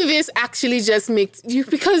you know this actually just makes you,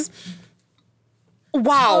 because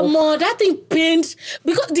wow. Oh, that thing pained.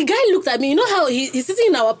 Because the guy looked at me. You know how he's sitting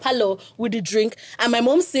in our parlor with the drink, and my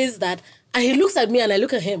mom says that, and he looks at me and I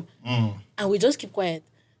look at him. And we just keep quiet.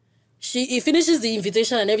 He finishes the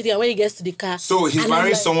invitation and everything, and when he gets to the car... So he's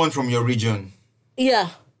married someone from your region? Yeah.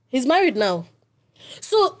 He's married now.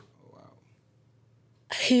 So... Wow.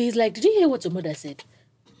 He's like, did you hear what your mother said?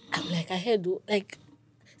 I'm like, I heard... He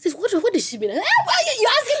says, what did she mean? You're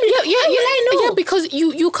asking me? Yeah, I know? Yeah, because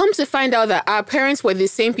you come to find out that our parents were the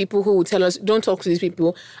same people who would tell us, don't talk to these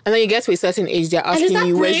people. And then you get to a certain age, they're asking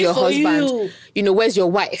you, where's your husband? Where's your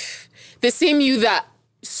wife? The same you that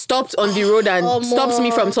stopped on the road and stops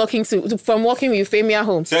me from walking with Euphemia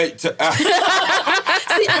home. See, at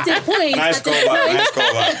a point... Nice callback.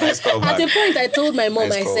 At a point, I told my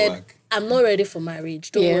mom, I said, I'm not ready for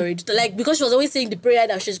marriage. Don't worry. Because she was always saying the prayer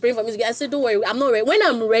that she's praying for me. I said, don't worry, I'm not ready. When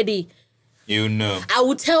I'm ready, You know. I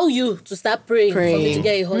would tell you to start praying for me to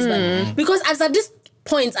get a husband. Because as at this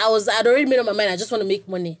point, I'd already made up my mind. I just want to make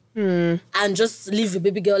money and just live a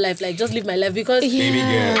baby girl life. Like, just live my life. Because Baby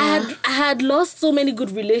girl. I had lost so many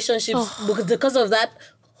good relationships because of that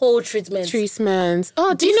whole treatment.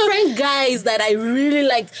 Oh, do you know Different guys that I really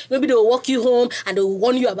liked? Maybe they will walk you home and they will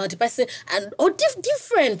warn you about the person. And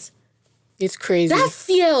different. it's crazy. That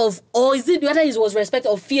fear of, or is it whether it was respect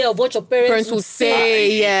or fear of what your parents Parents will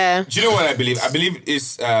say, yeah. Do you know what I believe? I believe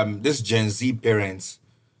it's this Gen Z parents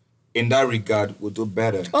in that regard will do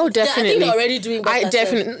better. Oh, I definitely. think they're already doing better. I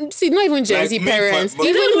definitely see. Not even Gen Z Like, me, parents, but-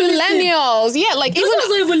 even They don't even millennials. Yeah, like Those ones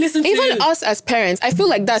don't even listen to even you. us as parents. I feel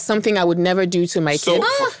like that's something I would never do to my So, kids.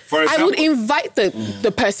 for I example, would invite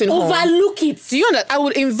the person home. Overlook it. Do you know that I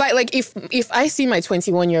would invite, like, if I see my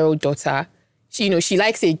 21-year-old daughter, she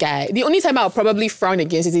likes a guy. The only time I'll probably frown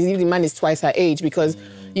against it is if the man is twice her age, because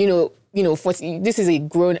 40, this is a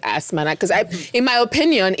grown ass man. Because in my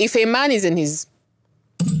opinion, if a man is in his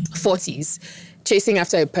 40s chasing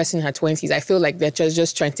after a person in her 20s, I feel like they're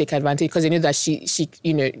just trying to take advantage, because they know that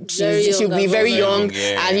she'll be very young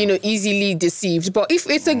and easily deceived. But if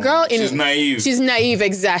it's a girl she's naive,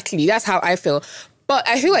 exactly. That's how I feel. But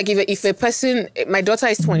I feel like if a person, my daughter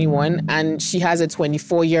is 21 and she has a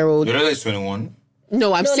 24-year-old. Your daughter is 21.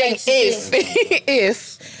 No, I'm saying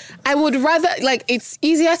if I would rather, like, it's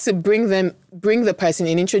easier to bring the person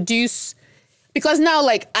and introduce, because now,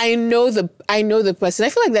 like, I know the person. I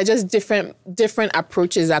feel like they're just different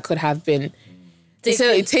approaches that could have been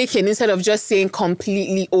taken instead of just saying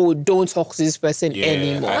completely, oh, don't talk to this person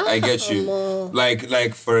anymore. I get you.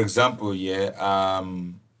 Like for example,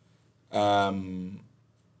 when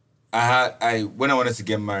I wanted to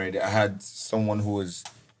get married, I had someone who was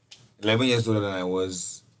 11 years older than I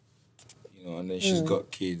was, and then she's got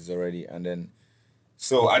kids already, and then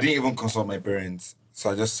so I didn't even consult my parents. So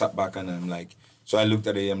I just sat back and I'm like, so I looked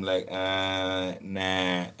at it, I'm like,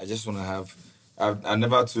 nah, I just want to have, I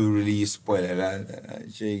never had to really spoil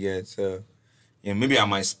it. So, maybe I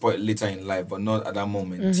might spoil it later in life, but not at that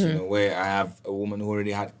moment, where I have a woman who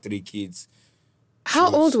already had 3 kids.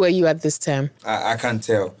 How old were you at this time? I can't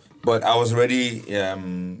tell, but I was already,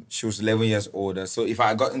 she was 11 years older. So if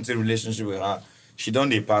I got into a relationship with her, she done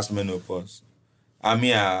the past menopause. I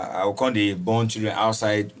mean, I will call the born children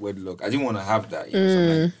outside wedlock. I didn't want to have that.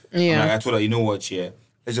 I told her, you know what,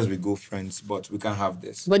 let's just be good friends, but we can't have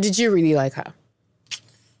this. But did you really like her?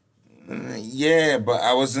 Yeah, but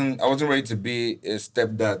I wasn't ready to be a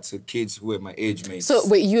stepdad to kids who were my age mates. So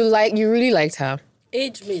wait, you really liked her?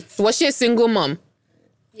 Age mates. Was she a single mom?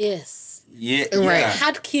 Yes. Yeah, Right.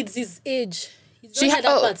 Had kids his age. She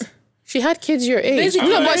had kids your age. Basically,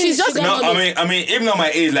 No, but she's just I mean, even on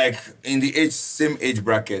my age, like in the same age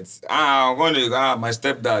brackets. I'm going to my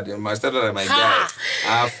stepdad and my guy.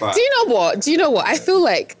 Do you know what? I feel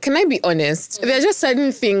like, can I be honest? There are just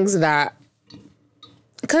certain things that,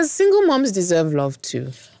 because single moms deserve love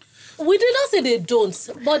too. We did not say they don't,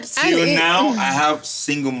 but Till now, I have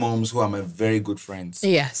single moms who are my very good friends.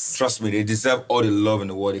 Yes. Trust me, they deserve all the love in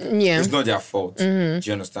the world. Yeah. It's not their fault. Do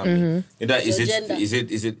you understand me? Is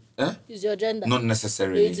it? Huh? it's your gender. Not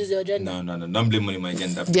necessarily. It is your gender. No. Don't blame me on my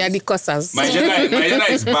gender. They are the please. causes. My gender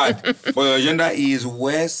is bad, but your gender is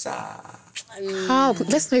worse. How?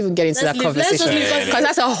 Let's not even get into that Let's just conversation, leave because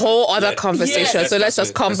that's a whole other conversation. Yes. So let's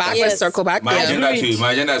just come back. Let's circle back. My Yeah.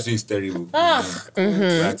 agenda too is terrible. We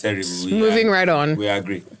are terrible. Moving right on. We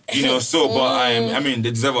agree. But I mean,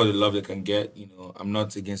 they deserve all the love they can get. I'm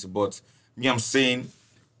not against it, but me, I'm saying,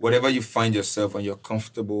 whatever you find yourself and you're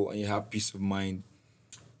comfortable and you have peace of mind,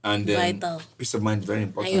 and then Vital. peace of mind is very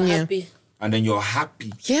important. And you're happy. And then you're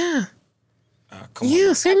happy. Yeah. Come on.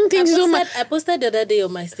 Yeah. Certain things you don't. I posted the other day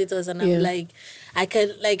on my status, and I'm like, I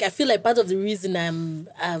feel like part of the reason I'm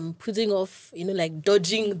putting off,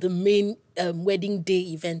 dodging the main wedding day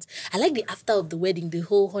event. I like the after of the wedding, the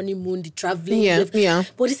whole honeymoon, the traveling. Yeah.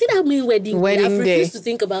 But you see that main wedding day, I've day. refused to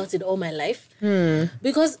think about it all my life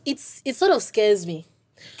because it sort of scares me.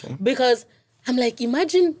 Okay. Because I'm like,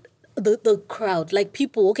 imagine the crowd, like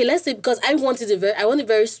people. Okay, let's say, because I want it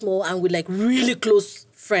very small and with like really close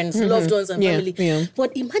friends, loved ones, and family. Yeah.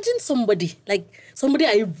 But imagine somebody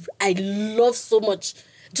I love so much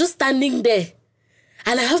just standing there,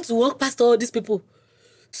 and I have to walk past all these people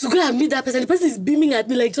to go and meet that person. The person is beaming at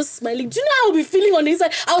me, like just smiling. Do you know how I'll be feeling on the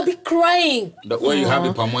inside? I'll be crying. When you have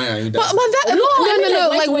the palm wine and you dance. But that, no,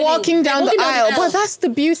 like walking down the aisle. But that's the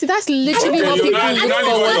beauty. That's literally what people I look don't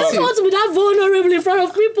forward to. want to be that vulnerable in front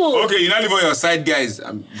of people. Okay, you not leave all your side guys.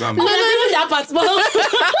 No, even that part.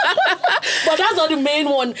 But that's not the main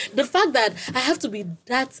one. The fact that I have to be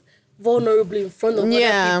that vulnerably in front of other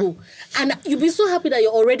people. And you'll be so happy that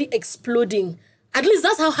you're already exploding. At least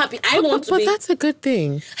that's how happy I want to be. But that's a good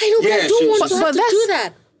thing. I know, but I don't want to have to do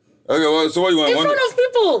that. Okay, well, so what you want? In front of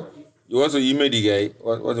people. You want to email the guy?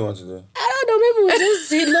 What do you want to do? I don't know, maybe we'll just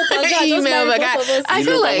say no, email the guy. I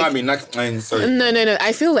feel like sorry. No.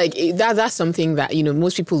 I feel like that's something that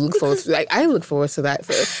most people look forward to. Like I look forward to that.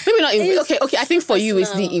 Maybe not. Okay. I think for you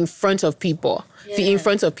it's the in front of people. Yeah. The in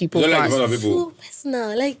front of people. You don't like in front of people. So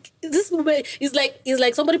personal. Like this moment is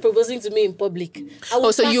like somebody proposing to me in public.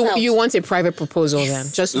 So you want a private proposal then?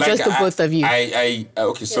 Just the both of you.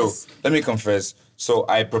 Okay. So let me confess. So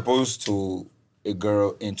I proposed to a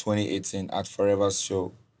girl in 2018 at Forever's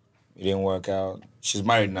show. It didn't work out. She's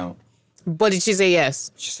married now. But did she say yes?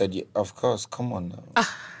 She said, yeah, of course. Come on now.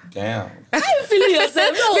 Damn. How you feeling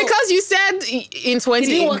yourself? No. Because you said in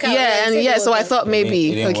 20... so I thought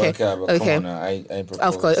maybe... It didn't work out, but come on now. I proposed.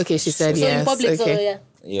 Of course. Okay, she said yes. So in public, okay.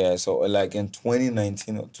 Yeah, so like in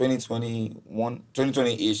 2019 or 2021,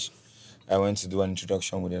 2020-ish, I went to do an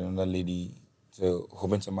introduction with another lady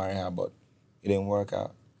hoping to marry her, but it didn't work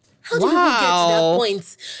out. How did you get to that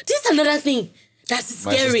point? This is another thing that's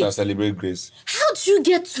scary. My sister celebrate grace. How do you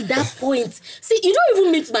get to that point? See, you don't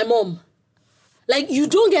even meet my mom. Like, you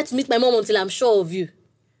don't get to meet my mom until I'm sure of you.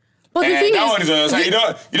 But the thing that is... one is understand.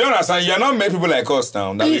 You don't understand. You're not many people like us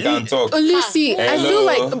now that we can talk. Lucy, I feel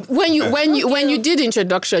like when you did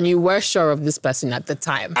introduction, you were sure of this person at the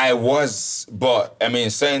time. I was, but I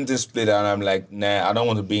mean, saying this split and I'm like, nah, I don't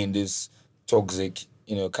want to be in this toxic,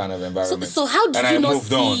 kind of environment. So how did you not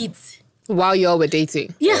see it? While y'all were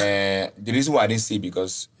dating? Yeah. The reason why I didn't see it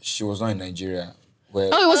because she was not in Nigeria. It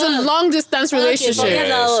was a long distance relationship. So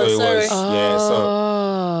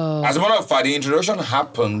as a matter of fact, the introduction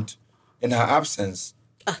happened in her absence.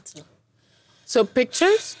 So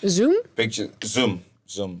pictures? Zoom?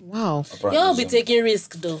 Zoom. Wow. Y'all be taking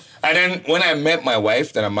risk though. And then when I met my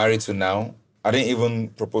wife that I'm married to now, I didn't even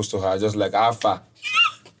propose to her. Just like, Alpha.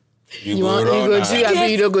 You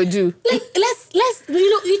don't go do. Like, let's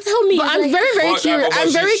you tell me. But I'm very curious.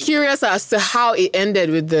 I'm very curious as to how it ended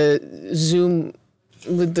with the Zoom,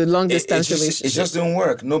 with the long distance relationship. It just didn't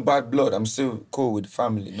work. No bad blood. I'm still cool with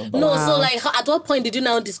family. So like, at what point did you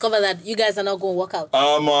now discover that you guys are not going to work out?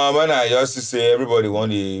 When I used to say everybody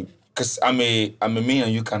wanted, because I'm a me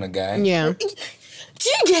and you kind of guy. Yeah. Do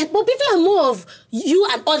you get? But people are more of you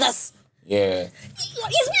and others. Yeah.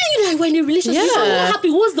 It's me and you in a relationship. Yeah. I'm not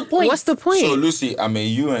happy. What's the point? So Lucy, I'm a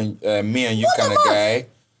you and me and you kind of guy.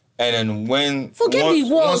 And then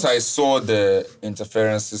once I saw the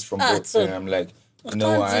interferences from both, I'm like,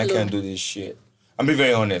 I can't do this shit. I'm being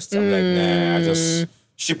very honest. I'm like, nah,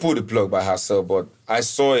 she pulled the plug by herself, but I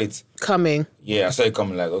saw it coming. Yeah, I saw it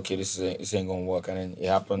coming. Like, okay, this ain't gonna work, and then it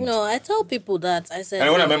happened. No, I tell people that. I said.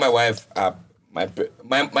 And when I met my wife,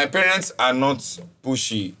 my parents are not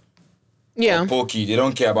pushy. Yeah. Or pokey. They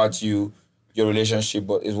don't care about your relationship,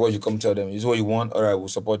 but it's what you come tell them. It's what you want, all right, we'll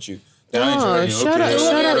support you. They're not interested. Shout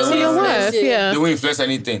out to your wife. Yeah. They won't influence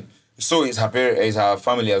anything. So it's her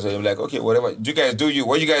family as well. They're like, okay, whatever. You guys do you.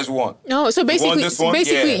 What you guys want? No, so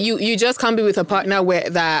basically, you just can't be with a partner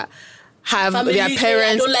that have their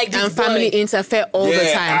parents and family interfere all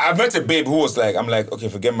the time. I've met a babe who was like, I'm like, okay,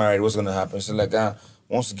 if we get married, what's gonna happen? She's like,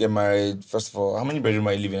 once you get married, first of all, how many bedrooms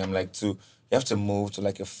are you living in? I'm like, 2. You have to move to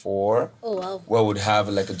like a 4. Oh, wow. Where we'd have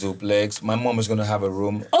like a duplex. My mom is going to have a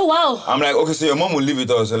room. Oh, wow. I'm like, okay, so your mom will live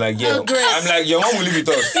with us. They're like, yeah. Oh, I'm like, your mom will live with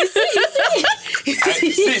us.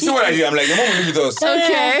 See what I did? I'm like, your mom will live with us.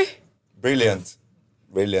 Okay. Brilliant.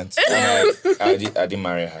 And I didn't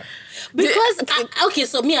marry her. Because,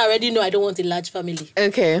 so me, I already know I don't want a large family.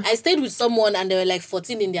 Okay. I stayed with someone and they were like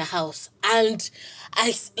 14 in their house. And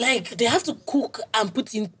they have to cook and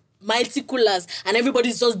put in mighty coolers and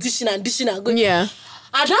everybody's just dishing and going. Yeah.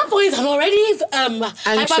 At that point, I'm already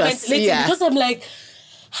hyperventilating because I'm like...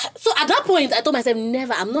 So at that point, I told myself,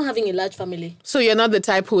 never, I'm not having a large family. So you're not the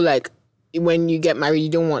type who, like, when you get married, you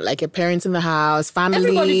don't want, like, a parent in the house, family...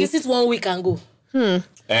 Everybody visits 1 week and go. But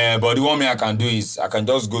the one thing I can do is I can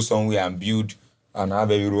just go somewhere and build and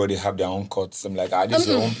have everybody have their own cots. I'm like, this is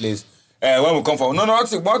your own place. When we come from... No, I'll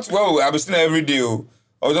be staying there every day.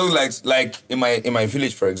 I was just like in my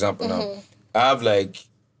village, for example, now. I have like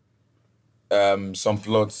some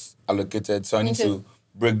plots allocated, so I need to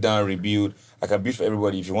break down, rebuild. I can build for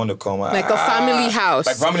everybody if you want to come. Like a family house.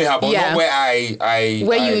 Like family house, but not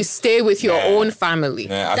where you stay with your own family.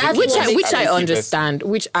 Which I understand.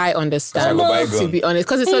 To be honest,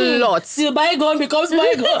 because it's a lot. Till bygone becomes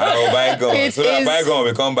bygone. Bygone. So that bygone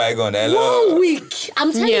become bygone. 1 week.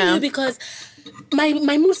 I'm telling you because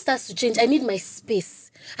my mood starts to change. I need my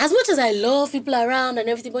space. As much as I love people around and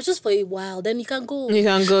everything, but just for a while, then you can go. You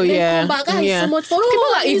can go, and then yeah. come back. It's so much fun. People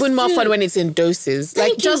are I even more miss fun you. when it's in doses.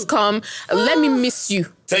 Like, just come, let me miss you.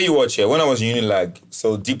 Tell you what, yeah, when I was in Unilag,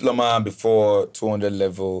 so diploma before 200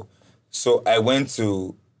 level, so I went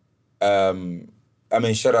to,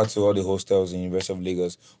 shout out to all the hostels in University of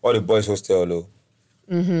Lagos, all the boys hostel, though.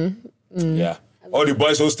 Yeah. All the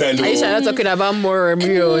boys hostel. Are you sure talking about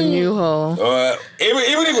Moremi or New Hall? Even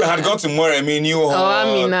if we had gone to Moremi, New Hall,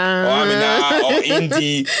 Amina, or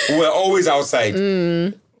Indy, we were always outside.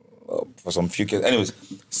 For some few kids. Anyways,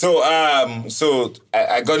 so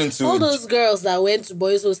I got into all those girls that went to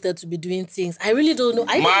boys' hostel to be doing things. I really don't know.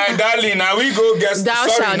 My darling, now we go guest. Thou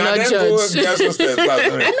shalt not judge.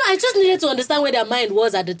 I just needed to understand where their mind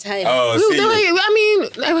was at the time. I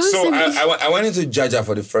went into Jaja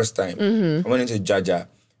for the first time. I went into Jaja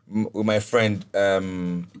with my friend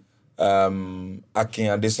Akin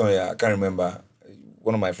Adesonya. I can't remember.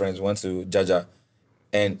 One of my friends went to Jaja,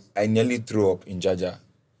 and I nearly threw up in Jaja.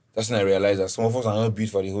 That's when I realized that some of us are not built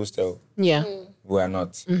for the hostel. Yeah. We are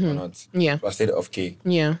not. We're not. Yeah. But I stayed off K.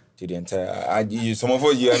 Yeah. To the entire... some of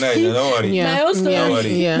us, you are not. Don't worry. Yeah. My whole story, Don't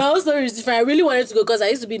worry. my whole story is different. I really wanted to go because I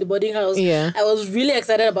used to be in the boarding house. Yeah. I was really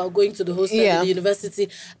excited about going to the hostel in the university.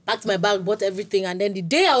 Packed my bag, bought everything. And then the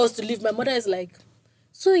day I was to leave, my mother is like,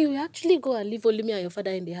 so you actually go and leave only me and your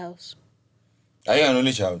father in the house? Are you an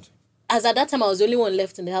only child? As at that time, I was the only one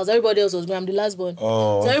left in the house. Everybody else was grown. I'm the last born.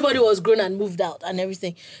 Oh. So everybody was grown and moved out and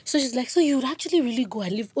everything. So she's like, so you would actually really go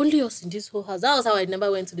and leave only us in this whole house? That was how I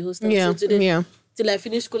never went to the hostel. Yeah. So till I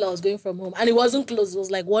finished school, I was going from home. And it wasn't close. It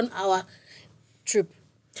was like 1 hour trip.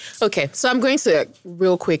 Okay, so I'm going to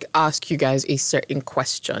real quick ask you guys a certain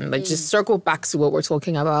question. Like, just circle back to what we're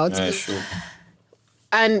talking about. Yeah, sure.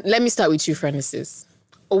 And let me start with you, Francis.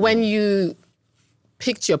 When you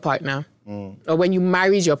picked your partner, or when you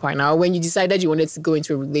married your partner, or when you decided you wanted to go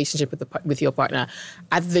into a relationship with your partner,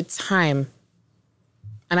 at the time,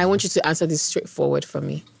 and I want you to answer this straightforward for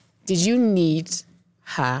me, did you need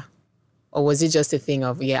her, or was it just a thing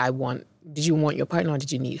of, did you want your partner, or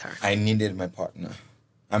did you need her? I needed my partner.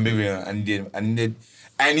 I'm being real. I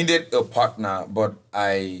needed a partner, but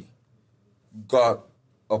I got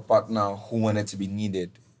a partner who wanted to be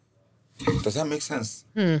needed. Does that make sense?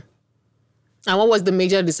 And what was the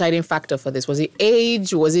major deciding factor for this? Was it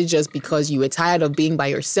age? Was it just because you were tired of being by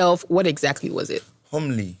yourself? What exactly was it?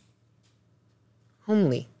 Homely.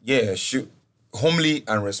 Homely? Yeah, homely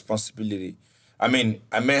and responsibility. I mean,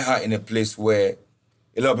 I met her in a place where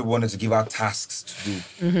a lot of people wanted to give her tasks to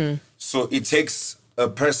do. So it takes a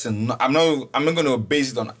person, I'm not going to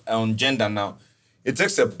base it on gender now. It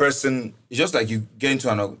takes a person, it's just like you get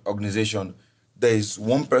into an organization, there is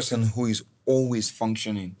one person who is always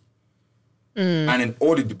functioning. And in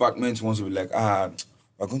all the departments wants to be like,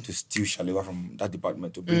 we're going to steal Shalewa from that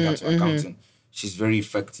department to bring her to accounting. She's very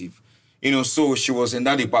effective. So she was in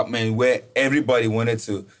that department where everybody we need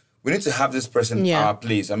to have this person in our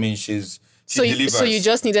place. I mean, she delivers. So you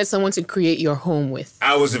just needed someone to create your home with.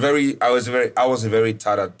 I was a very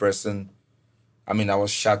tattered person. I mean, I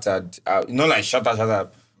was shattered. Not like shattered,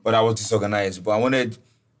 but I was disorganized. But I wanted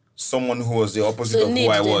someone who was the opposite of who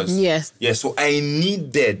I was. Yes. Yeah, so I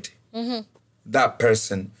needed that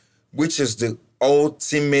person, which is the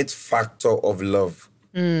ultimate factor of love.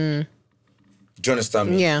 Do you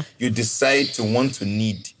understand me? Yeah. You decide to want to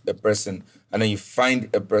need a person, and then you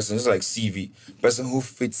find a person, just like CV, person who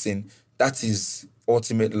fits in. That is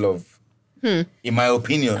ultimate love. In my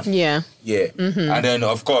opinion. Yeah. Yeah. And then,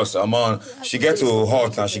 of course, she get to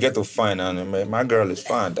hot and she get to fine, and my girl is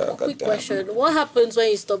fine. Quick question. What happens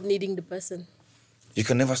when you stop needing the person? You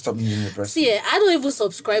can never stop needing the person. See, I don't even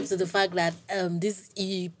subscribe to the fact that there's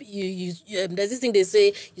this thing they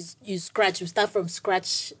say, you start from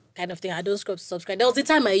scratch kind of thing. I don't subscribe. There was a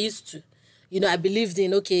time I used to. I believed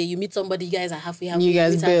in, okay, you meet somebody, you guys are halfway. You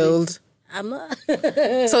guys build. I'm not.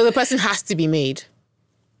 So the person has to be made.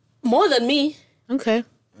 More than me. Okay.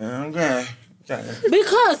 Okay.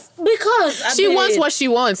 Because she wants what she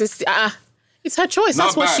wants. It's her choice.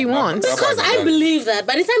 That's what she wants. Because I believe that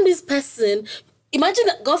by the time this person, imagine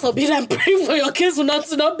that, God forbid, I'm praying for your kids to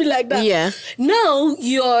not be like that. Yeah. Now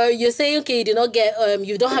you're saying, okay, you did not get,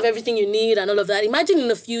 you don't have everything you need and all of that. Imagine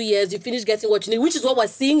in a few years you finish getting what you need, which is what we're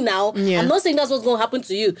seeing now. Yeah. I'm not saying that's what's going to happen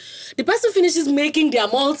to you. The person finishes making their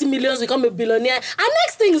multi-millions, become a billionaire, and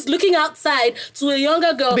next thing is looking outside to a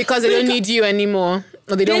younger girl because they don't need you anymore,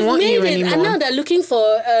 or they don't want you anymore. And now they're looking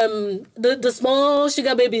for the small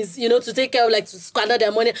sugar babies, to take care of, like to squander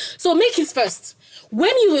their money. So make it first.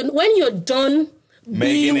 When you're done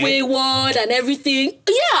being wayward and everything.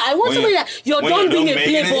 Yeah, I want somebody that you're done being a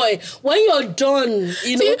playboy. When you're done,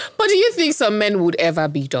 you know. But do you think some men would ever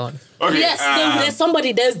be done? Okay, yes, there's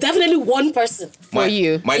somebody. There's definitely one person for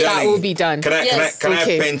you that will be done. Can I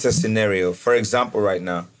paint a scenario? For example, right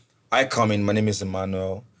now, I come in. My name is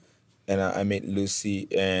Emmanuel, and I meet Lucy,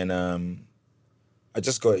 and I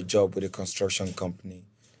just got a job with a construction company.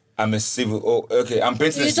 I'm a civil. Oh, okay. I'm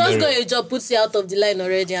painting. You just got a job, puts you out of the line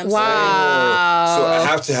already. I'm sorry. So I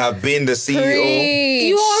have to have been the CEO.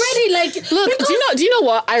 You already like. Look, do you know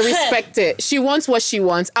what? I respect it. She wants what she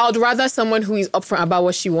wants. I would rather someone who is upfront about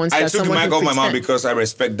what she wants. I took my mom because I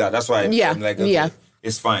respect that. That's why I'm like, okay,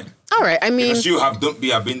 it's fine. All right, I mean, because you have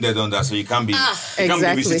been there, done that, so you can't be can't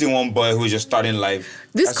be visiting one boy who's just starting life.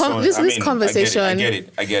 This conversation, I get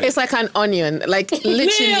it. It's like an onion, like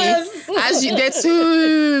literally. There are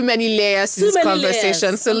too many layers to this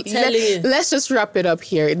conversation. So let's just wrap it up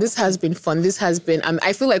here. This has been fun. This has been.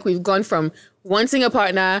 I feel like we've gone from wanting a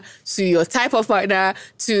partner to your type of partner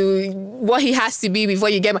to what he has to be before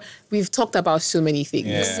you get. We've talked about so many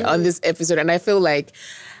things on this episode, and I feel like,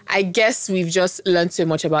 I guess we've just learned so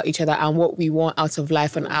much about each other and what we want out of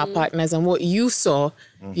life and our partners and what you saw,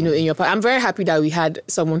 in your partner. I'm very happy that we had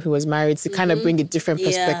someone who was married to kind of bring a different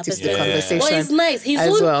perspective to the conversation. Well, it's nice.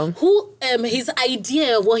 His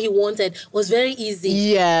idea of what he wanted was very easy.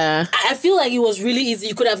 Yeah. I feel like it was really easy.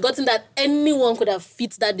 You could have gotten that. Anyone could have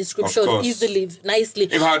fit that description easily, nicely.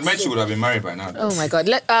 If I had met you, would have been married by now. Oh my God.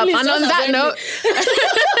 And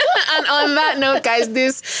on that note, guys,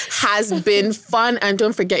 this has been fun. And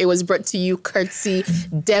don't forget, it was brought to you courtesy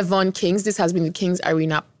Devon Kings. This has been the Kings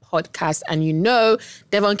Arena podcast. And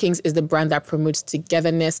Devon Kings is the brand that promotes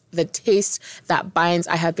togetherness, the taste that binds.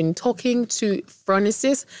 I have been talking to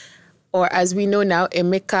Francis, or as we know now,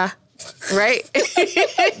 Emeka. Right?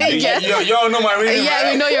 You all know my real name.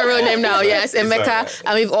 Yeah, we know your real name now. Yes, Emeka.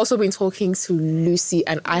 And we've also been talking to Lucy,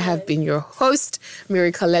 and I have been your host,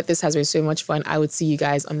 Miri Colette. This has been so much fun. I would see you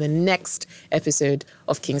guys on the next episode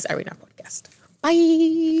of Kings Arena Podcast.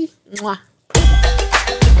 Bye. Mwah.